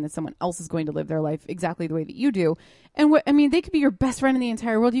necessarily mean that someone else is going to live their life exactly the way that you do. And they could be your best friend in the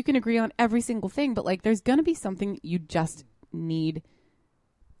entire world. You can agree on every single thing, but like there's going to be something you just need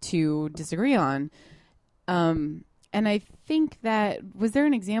to disagree on. And I think was there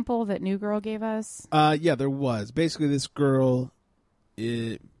an example that New Girl gave us? Yeah, there was. Basically, this girl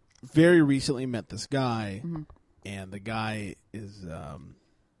very recently met this guy, and the guy is,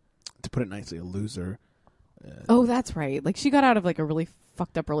 to put it nicely, a loser. Oh, that's right. Like she got out of like a really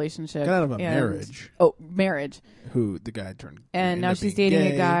fucked up relationship. Got out of a marriage. Oh, marriage. Who the guy turned. And now she's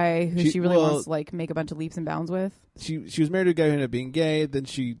dating a guy who she really wants to like make a bunch of leaps and bounds with. She was married to a guy who ended up being gay. Then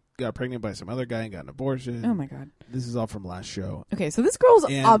she got pregnant by some other guy and got an abortion. Oh my God. This is all from last show. Okay, so this girl's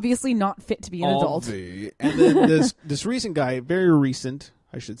obviously not fit to be an adult. And then this recent guy, very recent,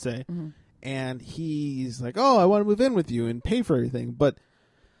 I should say, and he's like, "Oh, I want to move in with you and pay for everything," but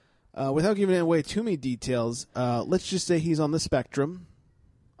without giving away too many details, let's just say he's on the spectrum.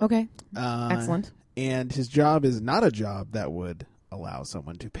 Okay. Excellent. And his job is not a job that would allow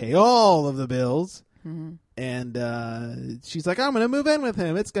someone to pay all of the bills. And she's like, "I'm going to move in with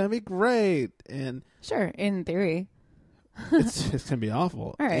him. It's going to be great." And sure, in theory. it's going to be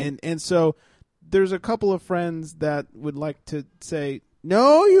awful. All right. And so there's a couple of friends that would like to say,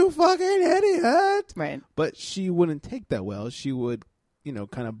 "No, you fucking idiot." Right. But she wouldn't take that well. She would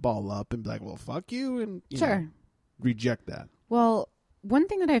kind of ball up and be like, well, fuck you, and Sure. reject that. Well, one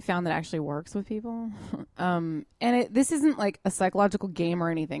thing that I found that actually works with people, and this isn't like a psychological game or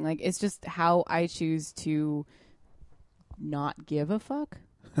anything. Like, it's just how I choose to not give a fuck.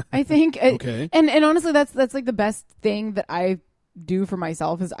 I think. Okay. And honestly, that's like the best thing that I do for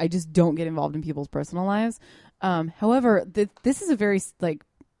myself is I just don't get involved in people's personal lives. However, this is a very like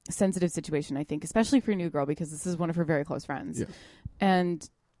sensitive situation, I think, especially for a new girl, because this is one of her very close friends. Yeah. And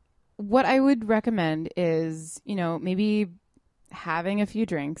what I would recommend is, maybe having a few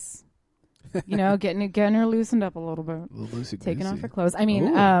drinks, getting her loosened up a little bit, taking off her clothes. I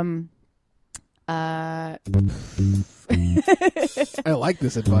mean, I like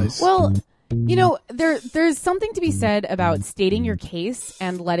this advice. Well, there's something to be said about stating your case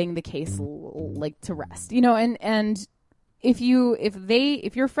and letting the case to rest. And if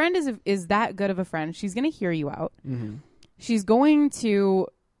your friend is that good of a friend, she's going to hear you out. Mm-hmm. She's going to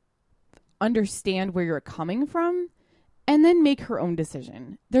understand where you're coming from and then make her own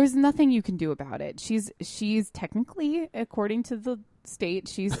decision. There's nothing you can do about it. She's technically, according to the state,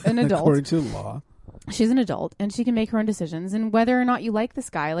 she's an adult. According to the law. She's an adult and she can make her own decisions. And whether or not you like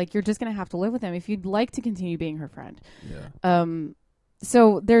this guy, like, you're just going to have to live with him if you'd like to continue being her friend. Yeah.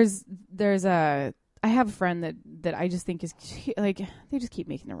 So I have a friend that I just think is like, they just keep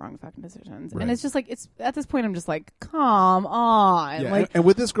making the wrong fucking decisions. Right. And it's just like, it's at this point, I'm just like, come on. Yeah, Like, and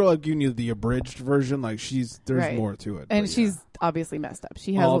with this girl, I've given you the abridged version. Like, there's Right. more to it. and but she's obviously messed up.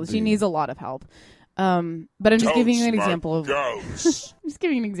 She Obvious. needs a lot of help. But I'm just giving you an example of, I'm just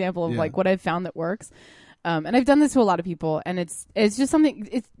giving you an example of Yeah. like what I've found that works. And I've done this to a lot of people, and it's just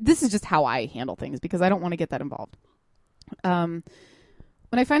something. This is just how I handle things because I don't want to get that involved.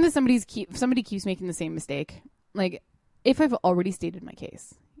 When I find that somebody keeps making the same mistake, like if I've already stated my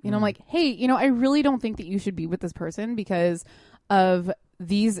case, I'm like, hey, I really don't think that you should be with this person because of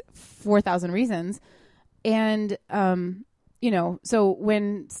these 4,000 reasons, and so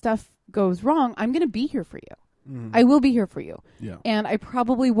when stuff goes wrong, I'm going to be here for you. I will be here for you. Yeah. And I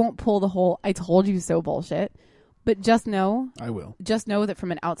probably won't pull the whole "I told you so" bullshit, but just know that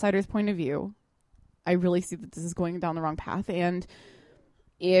from an outsider's point of view, I really see that this is going down the wrong path. And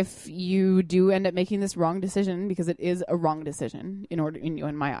if you do end up making this wrong decision, because it is a wrong decision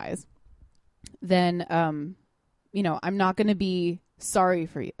in my eyes, then I'm not going to be sorry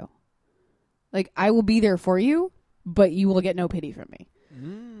for you. Like, I will be there for you, but you will get no pity from me.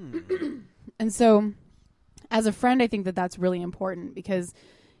 And so, as a friend, I think that that's really important because,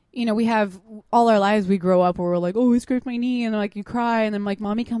 we have all our lives, we grow up where we're like, oh, I scraped my knee, and like you cry, and then like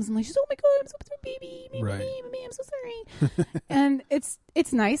mommy comes and like, she's, oh my God, I'm so sorry, baby, Right. I'm so sorry. And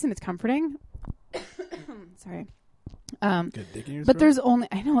it's nice and it's comforting. Sorry. Good dick in your But throat?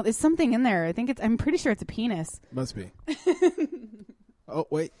 there's something in there. I'm pretty sure it's a penis. Must be. Oh,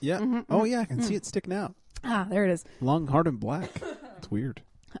 wait. Yeah. Oh, yeah. I can see it sticking out. Ah, there it is. Long, hard, and black. It's weird.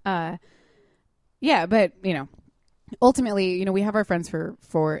 Yeah, but ultimately, we have our friends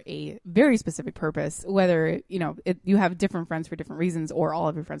for a very specific purpose. Whether you have different friends for different reasons, or all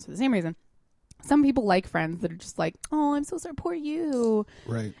of your friends for the same reason. Some people like friends that are just like, oh, I'm so sorry, poor you.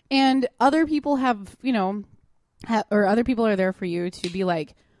 Right. And other people have, or other people are there for you to be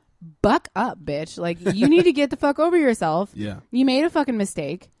like, buck up, bitch. Like, you need to get the fuck over yourself. Yeah. You made a fucking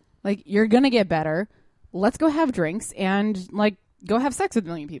mistake. Like, you're gonna get better. Let's go have drinks and like go have sex with a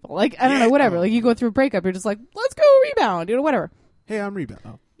million people. Like, I don't know, whatever. Like, you go through a breakup, you're just like, let's go rebound, whatever. Hey, I'm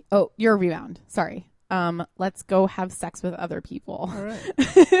rebound. Oh, you're a rebound. Sorry. Let's go have sex with other people. All right.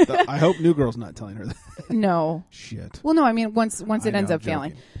 I hope New Girl's not telling her that. No. Shit. Well, no, I mean, once it ends know, up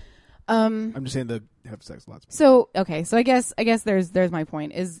failing. joking. I'm just saying to have sex with lots of people. So, okay. So I guess there's my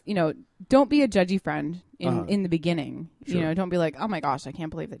point is, don't be a judgy friend in the beginning. Sure. Don't be like, oh my gosh, I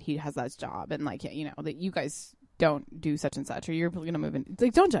can't believe that he has that job. And like, that you guys don't do such and such, or you're going to move in.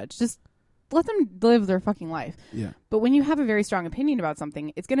 Like, don't judge. Just let them live their fucking life. Yeah. But when you have a very strong opinion about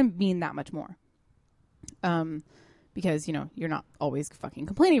something, it's going to mean that much more. Because, you're not always fucking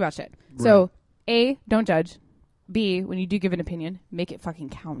complaining about shit. Right. So, A, don't judge. B, when you do give an opinion, make it fucking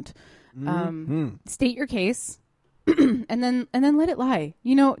count. State your case and then let it lie.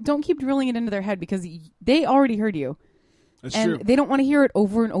 Don't keep drilling it into their head because they already heard you. That's and true. they don't want to hear it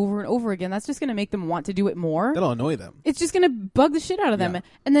over and over and over again. That's just going to make them want to do it more. That'll annoy them. It's just going to bug the shit out of them. Yeah.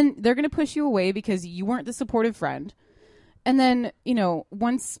 And then they're going to push you away because you weren't the supportive friend. And then,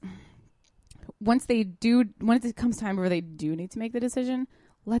 once it comes time where they do need to make the decision,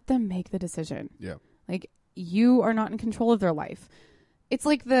 let them make the decision. Yeah. Like, you are not in control of their life. It's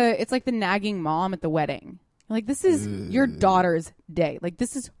like the nagging mom at the wedding. Like, this is your daughter's day. Like,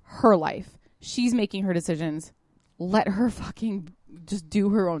 this is her life. She's making her decisions. Let her fucking just do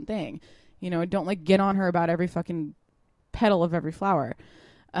her own thing. Don't like get on her about every fucking petal of every flower.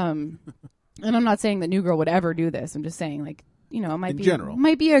 And I'm not saying that New Girl would ever do this. I'm just saying, like, it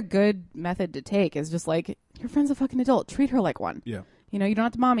might be a good method to take. Is just like, your friend's a fucking adult. Treat her like one. Yeah. You don't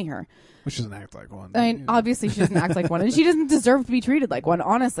have to mommy her. Well, she doesn't act like one. I mean, obviously she doesn't act like one, and she doesn't deserve to be treated like one.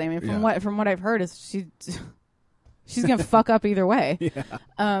 Honestly, I mean, from what I've heard, is she's gonna fuck up either way. Yeah.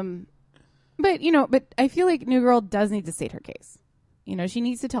 But I feel like New Girl does need to state her case. She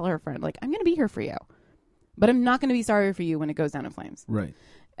needs to tell her friend, like, I'm gonna be here for you, but I'm not gonna be sorry for you when it goes down in flames. Right.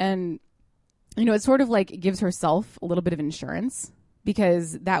 And it sort of like gives herself a little bit of insurance,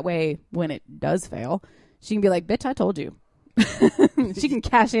 because that way, when it does fail, she can be like, bitch, I told you. She can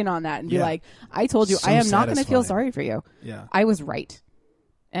cash in on that and be like, I told you, I am not going to feel sorry for you. Yeah. I was right.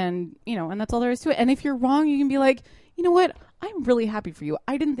 And, and that's all there is to it. And if you're wrong, you can be like, you know what? I'm really happy for you.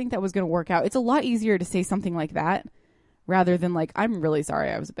 I didn't think that was going to work out. It's a lot easier to say something like that rather than like, I'm really sorry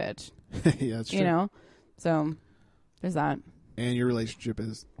I was a bitch. Yeah, that's true. So there's that. And your relationship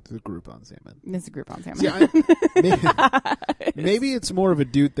is the Groupon salmon. It's a Groupon salmon. See, maybe it's more of a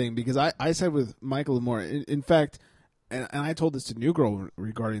dude thing, because I said with Michael and more. In fact, and I told this to New Girl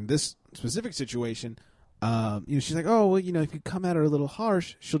regarding this specific situation. She's like, oh, well, if you come at her a little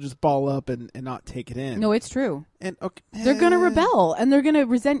harsh, she'll just ball up and not take it in. No, it's true. And okay, they're going to rebel, and they're going to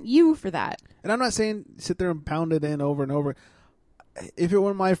resent you for that. And I'm not saying sit there and pound it in over and over. If it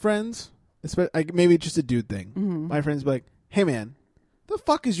were my friends, maybe it's just a dude thing. Mm-hmm. My friends be like, hey, man, the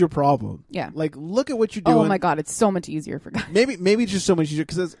fuck is your problem? Yeah. Like, look at what you're doing. Oh, my God. It's so much easier for guys. Maybe it's just so much easier,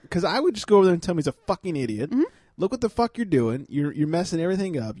 because I would just go over there and tell him he's a fucking idiot. Mm-hmm. Look what the fuck you're doing. You're messing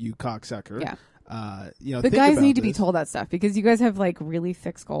everything up, you cocksucker. Yeah. But guys need to be told that stuff, because you guys have like really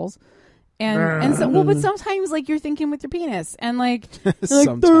thick skulls. And so, but sometimes like you're thinking with your penis, and like, you're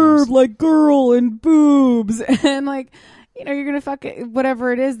like third, like girl and boobs, and like, you're going to fuck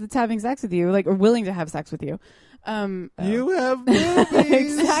whatever it is that's having sex with you, like, or willing to have sex with you. You have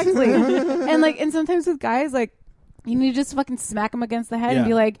boobies. Exactly. And sometimes with guys, like, you need to just fucking smack them against the head and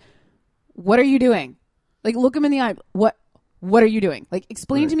be like, what are you doing? Like, look them in the eye. What are you doing? Like,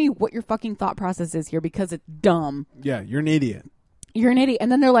 explain to me what your fucking thought process is here, because it's dumb. Yeah, you're an idiot. You're an idiot.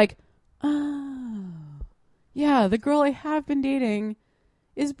 And then they're like, oh, yeah, the girl I have been dating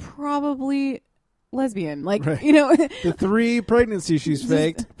is probably lesbian. Like, the 3 pregnancies she's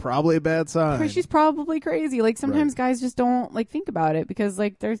faked, probably a bad sign. She's probably crazy. Like, sometimes guys just don't like think about it, because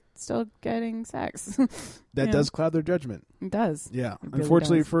like they're still getting sex. That does cloud their judgment. It does. Yeah. It really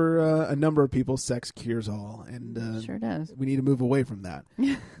Unfortunately does. for a number of people, sex cures all, and sure does. we need to move away from that.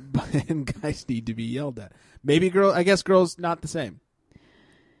 And guys need to be yelled at. Maybe I guess girls not the same.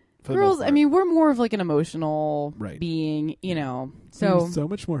 Girls, I mean, we're more of like an emotional being, so so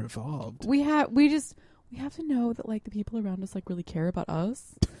much more evolved. we have to know that like the people around us like really care about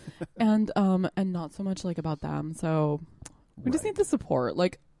us, and not so much like about them. So we just need the support,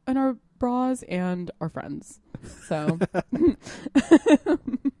 like, in our bras and our friends. So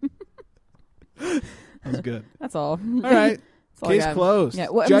That's good. That's all. All right. Case closed. Yeah.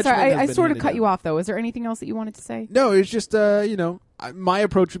 Well, I'm sorry. I sort of cut you off, though. Is there anything else that you wanted to say? No, it's just, my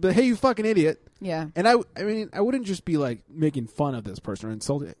approach would be, hey, you fucking idiot. Yeah. And I mean, I wouldn't just be like making fun of this person or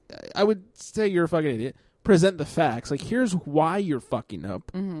insulting. I would say you're a fucking idiot. Present the facts. Like, here's why you're fucking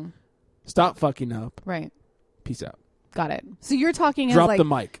up. Mm-hmm. Stop fucking up. Right. Peace out. Got it. So you're talking Drop as like the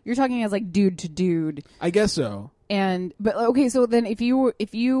mic. You're talking as like dude to dude. I guess so. But okay, so then if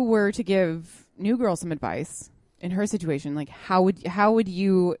you were to give New Girl some advice in her situation, like how would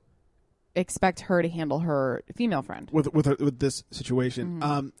you expect her to handle her female friend with this situation?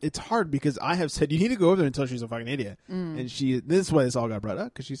 Mm-hmm. It's hard, because I have said you need to go over there and tell her she's a fucking idiot, and this is why this all got brought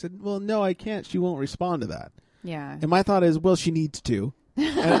up, because she said, well, no, I can't. She won't respond to that. Yeah. And my thought is, well, she needs to.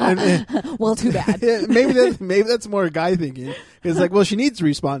 and, well, too bad. maybe that's more guy thinking. It's like, well, she needs to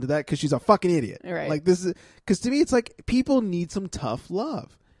respond to that because she's a fucking idiot. Right. Like, this is, because to me, it's like people need some tough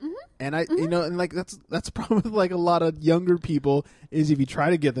love. Mm-hmm. And and like that's the problem with like a lot of younger people is if you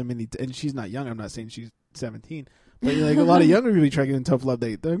try to get them and she's not young. I'm not saying she's 17, but like a lot of younger people, you try to get them tough love.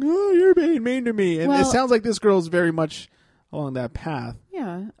 They're like, oh, you're being mean to me, and it sounds like this girl's very much along that path.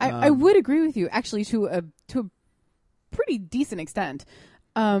 Yeah, I would agree with you actually to a pretty decent extent.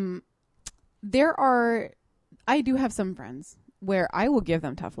 I do have some friends where I will give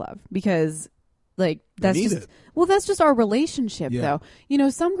them tough love because like that's just our relationship though.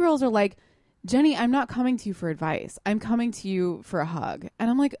 Some girls are like, Jenny, I'm not coming to you for advice. I'm coming to you for a hug. And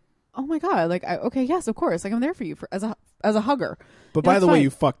I'm like, oh my God, like, okay, yes, of course. Like I'm there for you as a hugger. But by the way, you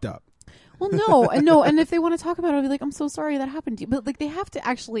fucked up. Well, no. And if they want to talk about it, I'll be like, I'm so sorry that happened to you. But like, they have to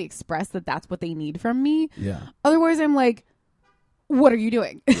actually express that that's what they need from me. Yeah. Otherwise I'm like, what are you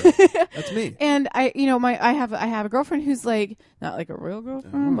doing? That's me. And I have a girlfriend who's like, not like a real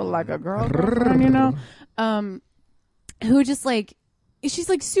girlfriend, but like a girlfriend, who just like, she's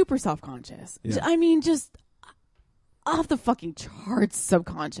like super self-conscious. Yeah. I mean, just off the fucking charts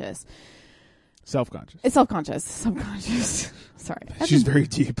subconscious. Self-conscious. It's self-conscious. Subconscious. Sorry. She's very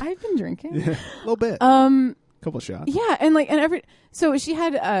deep. I've been drinking. Yeah, a little bit. Couple shots. Yeah, so she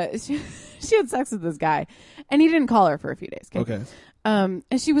had she had sex with this guy, and he didn't call her for a few days. Okay. And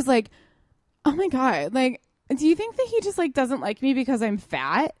she was like, "Oh my God, like, do you think that he just like doesn't like me because I'm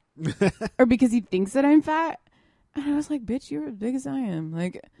fat, or because he thinks that I'm fat?" And I was like, "Bitch, you're as big as I am.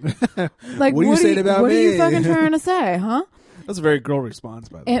 Like, what are you saying about me? What are you fucking trying to say, huh?" That's a very girl response,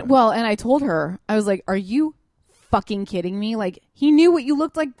 by the way. And I told her, I was like, "Are you fucking kidding me? Like, he knew what you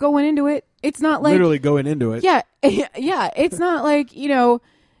looked like going into it. It's not like literally going into it. Yeah, yeah. It's not like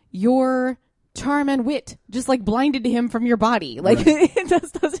your charm and wit just like blinded him from your body. Like it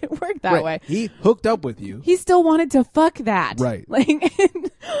just doesn't work that way. He hooked up with you. He still wanted to fuck that. Right. Like,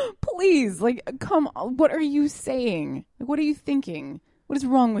 please, like, come on. What are you saying? Like, what are you thinking? What is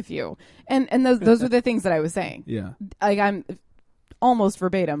wrong with you? And those were the things that I was saying. Yeah. Like, I'm almost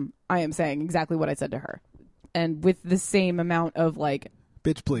verbatim. I am saying exactly what I said to her, and with the same amount of like,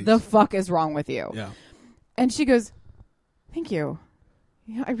 bitch, please. The fuck is wrong with you? Yeah. And she goes, "Thank you.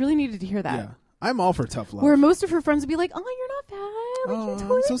 Yeah, I really needed to hear that." Yeah. I'm all for tough love. Where most of her friends would be like, "Oh, you're not bad. Like, you're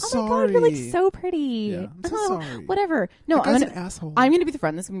totally, I'm so sorry. my God, you're like so pretty. Yeah, I'm so sorry. Whatever." No, That guy's an asshole. I'm gonna be the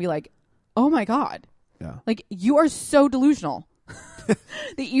friend that's gonna be like, "Oh my God. Yeah. Like, you are so delusional that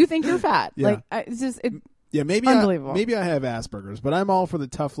you think you're fat." Yeah. Like, it's just yeah, maybe unbelievable. Maybe I have Asperger's, but I'm all for the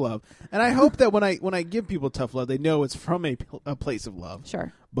tough love, and I hope that when I give people tough love, they know it's from a place of love.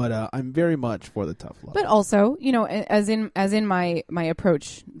 Sure. But I'm very much for the tough love. But also, as in my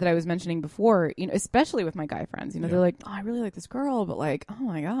approach that I was mentioning before, especially with my guy friends, they're like, "Oh, I really like this girl, but like, oh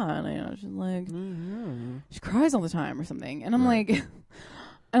my God, she's like, she cries all the time or something," and I'm like.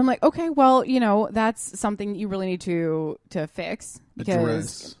 I'm like, okay, well, that's something you really need to fix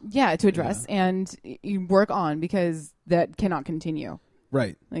because to address and you work on, because that cannot continue.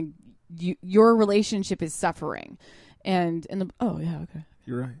 Right. Like your relationship is suffering, and okay,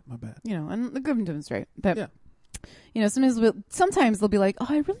 you're right. My bad. And the good and demonstrate, but sometimes they'll be like, "Oh,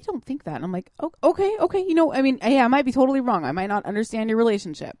 I really don't think that," and I'm like, "Oh, okay, I mean, I might be totally wrong. I might not understand your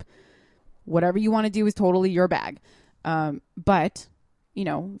relationship. Whatever you want to do is totally your bag, but."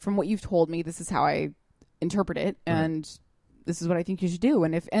 From what you've told me, this is how I interpret it, and this is what I think you should do.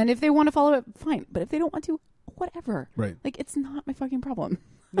 And if they want to follow it, fine. But if they don't want to, whatever. Right. Like, it's not my fucking problem.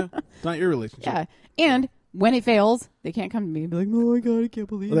 No, it's not your relationship. Yeah. And when it fails, they can't come to me and be like, "Oh my God, I can't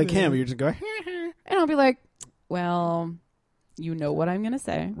believe it." Well, they can, but you're just going, and I'll be like, "Well, you know what I'm going to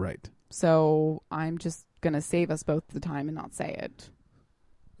say. Right. So I'm just going to save us both the time and not say it."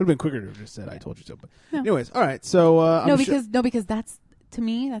 Would have been quicker to have just said, "I told you so." But anyways, all right. So because that's, to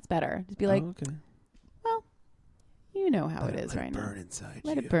me, that's better. Just be like, okay. Well, you know how it is right now. Let it burn inside.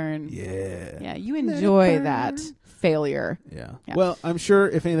 Let it burn. Yeah. Yeah, you enjoy that failure. Yeah. Well, I'm sure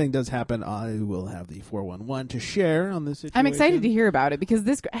if anything does happen, I will have the 411 to share on this situation. I'm excited to hear about it because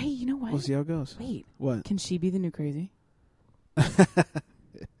this. Hey, you know what? We'll see how it goes. Wait. What? Can she be the new crazy?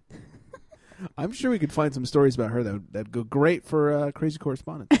 I'm sure we could find some stories about her that'd go great for Crazy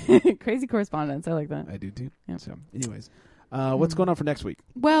Correspondence. Crazy Correspondence. I like that. I do too. Yeah. So, anyways. What's going on for next week?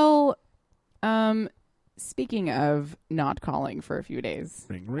 Well, speaking of not calling for a few days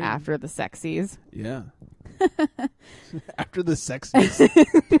Ring, ring. after the sexies. Yeah. After the sexies,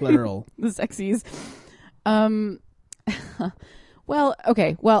 plural. The sexies. Well,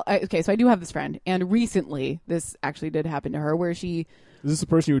 okay. So I do have this friend, and recently this actually did happen to her, where she. Is this the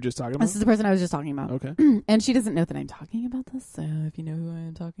person you were just talking about? This is the person I was just talking about. Okay. And she doesn't know that I'm talking about this. So if you know who I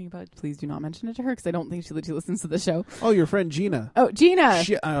am talking about, please do not mention it to her, because I don't think she listens to the show. Oh, your friend Gina. Oh, Gina.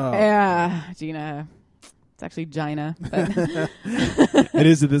 Oh. Yeah, Gina. It's actually Gina. But it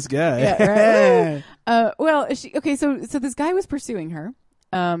is this guy. Yeah, right. Well, so this guy was pursuing her.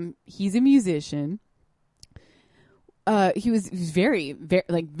 He's a musician. He was very, very,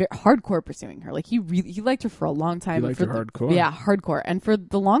 very hardcore pursuing her. Like, he liked her for a long time. He liked her hardcore? Yeah, hardcore. And for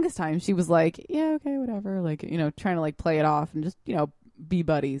the longest time, she was like, yeah, okay, whatever. Like, trying to like play it off and just, be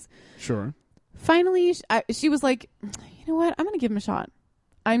buddies. Sure. Finally, she was like, you know what? I'm going to give him a shot.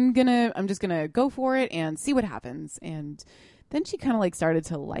 I'm just going to go for it and see what happens. And then she kind of like started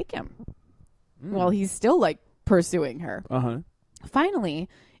to like him while he's still like pursuing her. Uh-huh. Finally,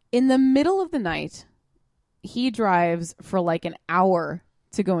 in the middle of the night, he drives for like an hour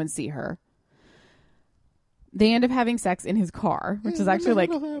to go and see her. They end up having sex in his car, which is actually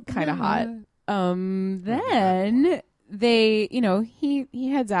like kind of hot. Then they,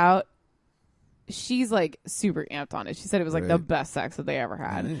 he heads out. She's like super amped on it. She said it was like the best sex that they ever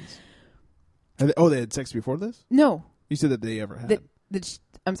had. Nice. They had sex before this? No. You said that they ever had.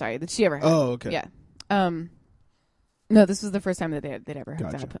 I'm sorry, that she ever had. Oh, okay. Yeah. No, this was the first time that they'd ever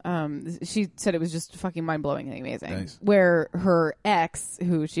hooked Gotcha. up. She said it was just fucking mind-blowingly amazing. Nice. Where her ex,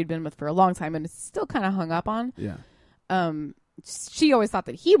 who she'd been with for a long time and is still kind of hung up on, she always thought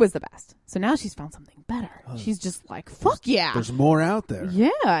that he was the best. So now she's found something better. She's just like, fuck yeah. There's more out there.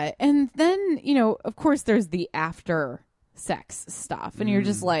 Yeah. And then, of course there's the after sex stuff. And you're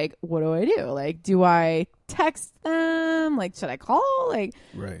just like, what do I do? Like, do I text them? Like, should I call? Like,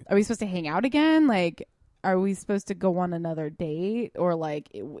 right. Are we supposed to hang out again? Like, are we supposed to go on another date? Or like,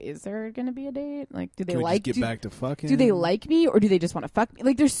 is there going to be a date? Like, do they like get back to fucking? Do they like me or do they just want to fuck me?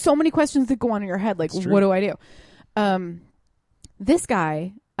 Like, there's so many questions that go on in your head. Like, what do I do? This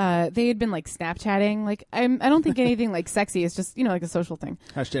guy, they had been like Snapchatting. Like, I don't think anything like sexy. It's just, like a social thing.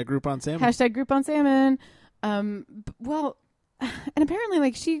 Hashtag Groupon Salmon. Hashtag Groupon Salmon. Well, and apparently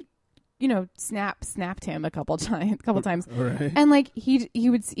like she, snapped him a couple times. Right. And like he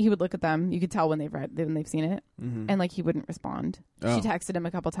would look at them. You could tell when they've seen it, and like he wouldn't respond. Oh. She texted him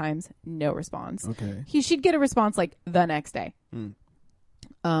a couple times, no response. Okay. She'd get a response like the next day.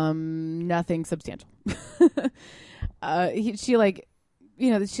 Nothing substantial. She like,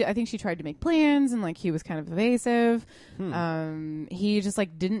 I think she tried to make plans and like he was kind of evasive. He just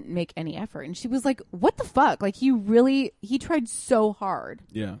like didn't make any effort, and she was like, "What the fuck?" Like he tried so hard.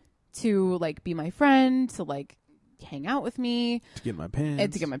 Yeah. To like be my friend, to like hang out with me, to get my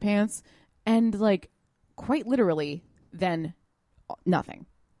pants, and like quite literally, then nothing.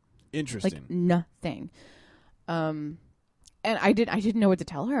 Interesting. Like nothing. And I didn't know what to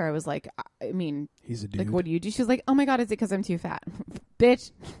tell her. I was like, I mean, he's a dude. Like, what do you do? She was like, oh my God, is it because I'm too fat?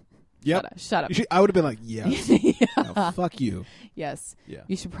 Bitch. Yep. Shut up. I would have been like, yes. No, fuck you. Yes. Yeah.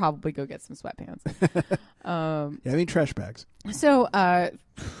 You should probably go get some sweatpants. I mean trash bags.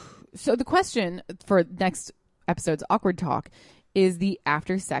 So the question for next episode's Awkward Talk is the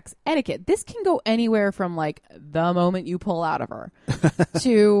after sex etiquette. This can go anywhere from like the moment you pull out of her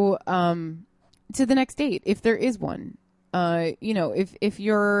to the next date, if there is one. If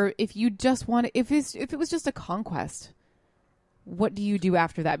it was just a conquest, what do you do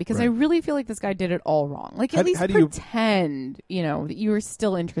after that? Because right. I really feel like this guy did it all wrong. Like, at least pretend, that you were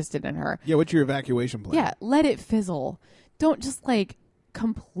still interested in her. Yeah, what's your evacuation plan? Yeah, let it fizzle. Don't just like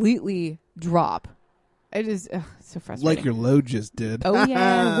completely drop. It is so frustrating. Like your load just did. Oh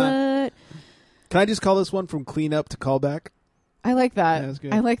yeah, what? Can I just call this one from cleanup to callback? I like that. Yeah, that's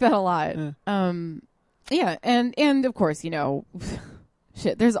good. I like that a lot. Yeah. Yeah, and of course,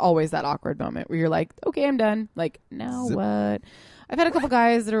 shit, there's always that awkward moment where you're like, okay, I'm done. Like, now Zip. what? I've had a couple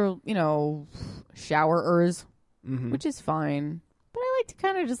guys that are, showerers, which is fine. But I like to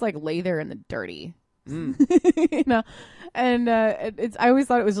kind of just like lay there in the dirty. And I always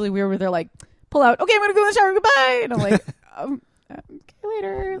thought it was really weird where they're like, pull out, okay, I'm going to go in the shower, goodbye. And I'm like, okay,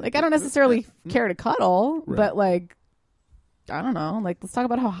 later. Like, I don't necessarily care to cuddle, right. but like, I don't know. Like, let's talk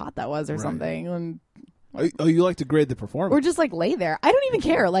about how hot that was or right. something. And you like to grade the performance, or just like lay there. I don't even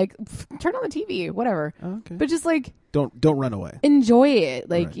care. Like, turn on the TV, whatever. Oh, okay. But just like don't run away. Enjoy it,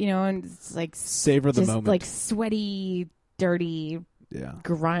 like right. And it's like savor the moment. Like sweaty, dirty, yeah,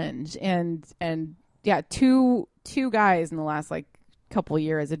 grunge, and yeah, two guys in the last like couple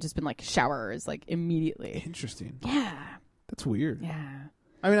years have just been like showerers, like immediately. Interesting. Yeah, that's weird. Yeah.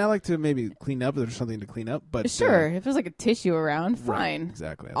 I mean, I like to maybe clean up if there's something to clean up, but sure, if there's like a tissue around, fine. Right,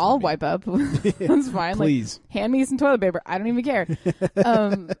 exactly. That's I'll wipe up. That's fine. Please. Like, hand me some toilet paper. I don't even care.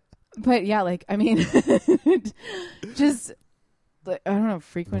 But yeah, like, I mean, just like, I don't know,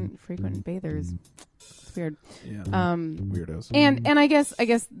 frequent bathers. It's weird. Yeah. Weirdos. And I guess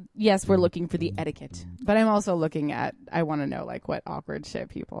yes, we're looking for the etiquette, but I'm also looking at, I want to know like what awkward shit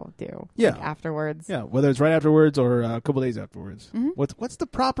people do. Yeah. Like, afterwards. Yeah. Whether it's right afterwards or a couple days afterwards. Mm-hmm. What's the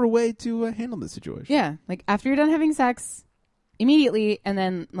proper way to handle this situation? Yeah. Like after you're done having sex, immediately, and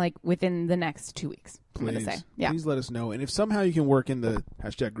then like within the next 2 weeks. Please. I'm gonna say. Yeah. Please let us know. And if somehow you can work in the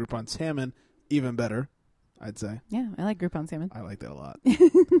hashtag Groupon Salmon, even better, I'd say. Yeah. I like Groupon Salmon. I like that a lot.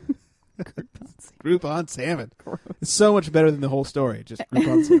 Groupon Salmon. Gross. It's so much better than the whole story. Just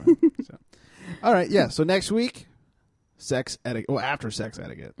Groupon Salmon. So. All right, yeah. So next week, sex etiquette. Well, after sex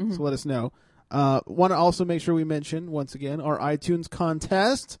etiquette. Mm-hmm. So let us know. Want to also make sure we mention once again our iTunes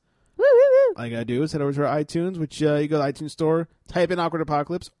contest. Woo, woo, woo. All you gotta do is head over to our iTunes, which you go to the iTunes store, type in Awkward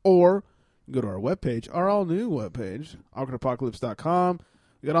Apocalypse, or you go to our webpage, our all new webpage, awkwardapocalypse.com.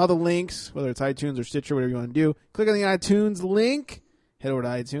 We got all the links, whether it's iTunes or Stitcher, whatever you want to do. Click on the iTunes link, head over to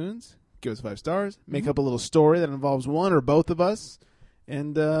iTunes. give us 5 stars, make up a little story that involves one or both of us,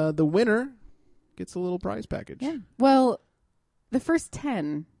 and the winner gets a little prize package. Yeah. Well, the first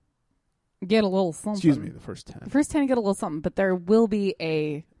 10 get a little something. Excuse me, the first 10. The first 10 get a little something, but there will be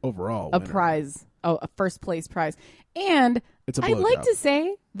a winner. prize, a first place prize. And It's a I'd like blowjob. to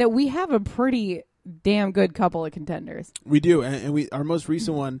say that we have a pretty damn good couple of contenders. We do, and our most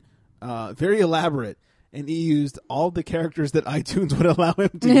recent one, very elaborate, and he used all the characters that iTunes would allow him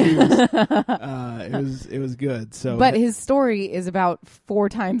to use. It was good. So, But his story is about 4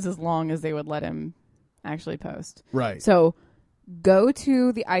 times as long as they would let him actually post. right. So go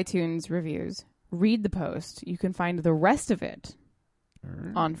to the iTunes reviews, read the post. You can find the rest of it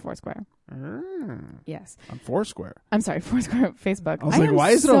on Foursquare. Yes. On Foursquare. I'm sorry, Foursquare, Facebook. I was like, why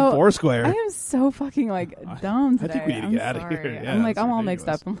is it on Foursquare? I am so fucking dumb I today. think we need to I'm get out of sorry. here. Yeah, I'm like, that's I'm all mixed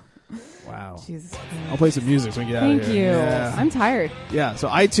up. ridiculous. Wow. Jesus. I'll play some music so we can get out of Thank here. you. Yeah. I'm tired. Yeah, so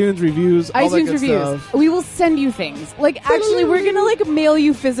iTunes reviews, all that iTunes good reviews. stuff. We will send you things. Like, actually, we're gonna mail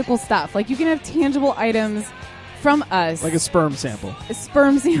you physical stuff. Like, you can have tangible items from us. Like a sperm sample.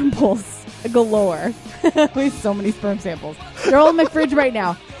 Sperm samples galore. We have so many sperm samples. They're all in my fridge right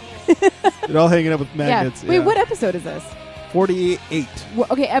now. They're all hanging up with magnets. Yeah. Wait, what episode is this? 48.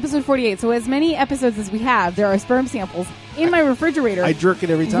 Okay, episode 48. So as many episodes as we have, there are sperm samples in my refrigerator. I jerk it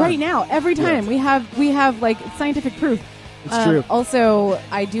every time. Right now, every time. Yeah. We have like scientific proof. It's true. Also,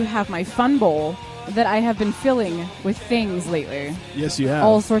 I do have my fun bowl that I have been filling with things lately. Yes, you have.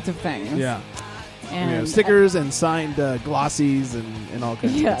 All sorts of things. Yeah. And We have stickers and signed glossies and all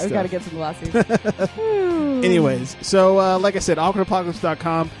kinds yeah, of we stuff. got to get some glossies. Anyways, so like I said,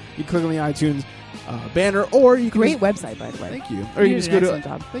 awkwardapocalypse.com. You click on the iTunes banner, or you can Great just, website, by the way. Thank you. Or you did just an go to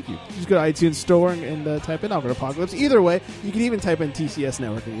excellent job. Thank you. You just go to iTunes store and type in Awkward Apocalypse. Either way, you can even type in TCS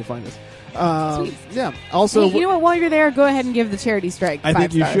Network and you'll find us. Sweet. Yeah. Also, Hey, you know what? While you're there, go ahead and give the charity strike. I 5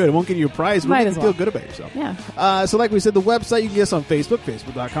 think you stars. should. It won't get you a prize. But Might you as can well. feel good about yourself. Yeah. So like we said, the website, you can get us on Facebook,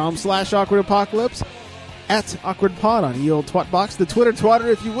 facebook.com/awkwardapocalypse, at awkwardpod on ye old twat box, the Twitter twatter,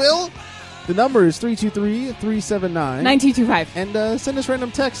 if you will. The number is 323-379. 9225. And send us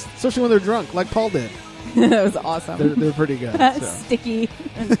random texts, especially when they're drunk, like Paul did. That was awesome. They're pretty good. So. Sticky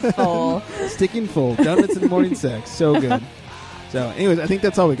and full. Sticking full. Donuts and morning sex. So good. So anyways, I think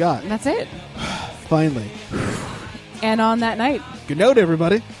that's all we got. And that's it. Finally. And on that night, Good night,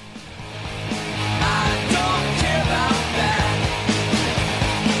 everybody.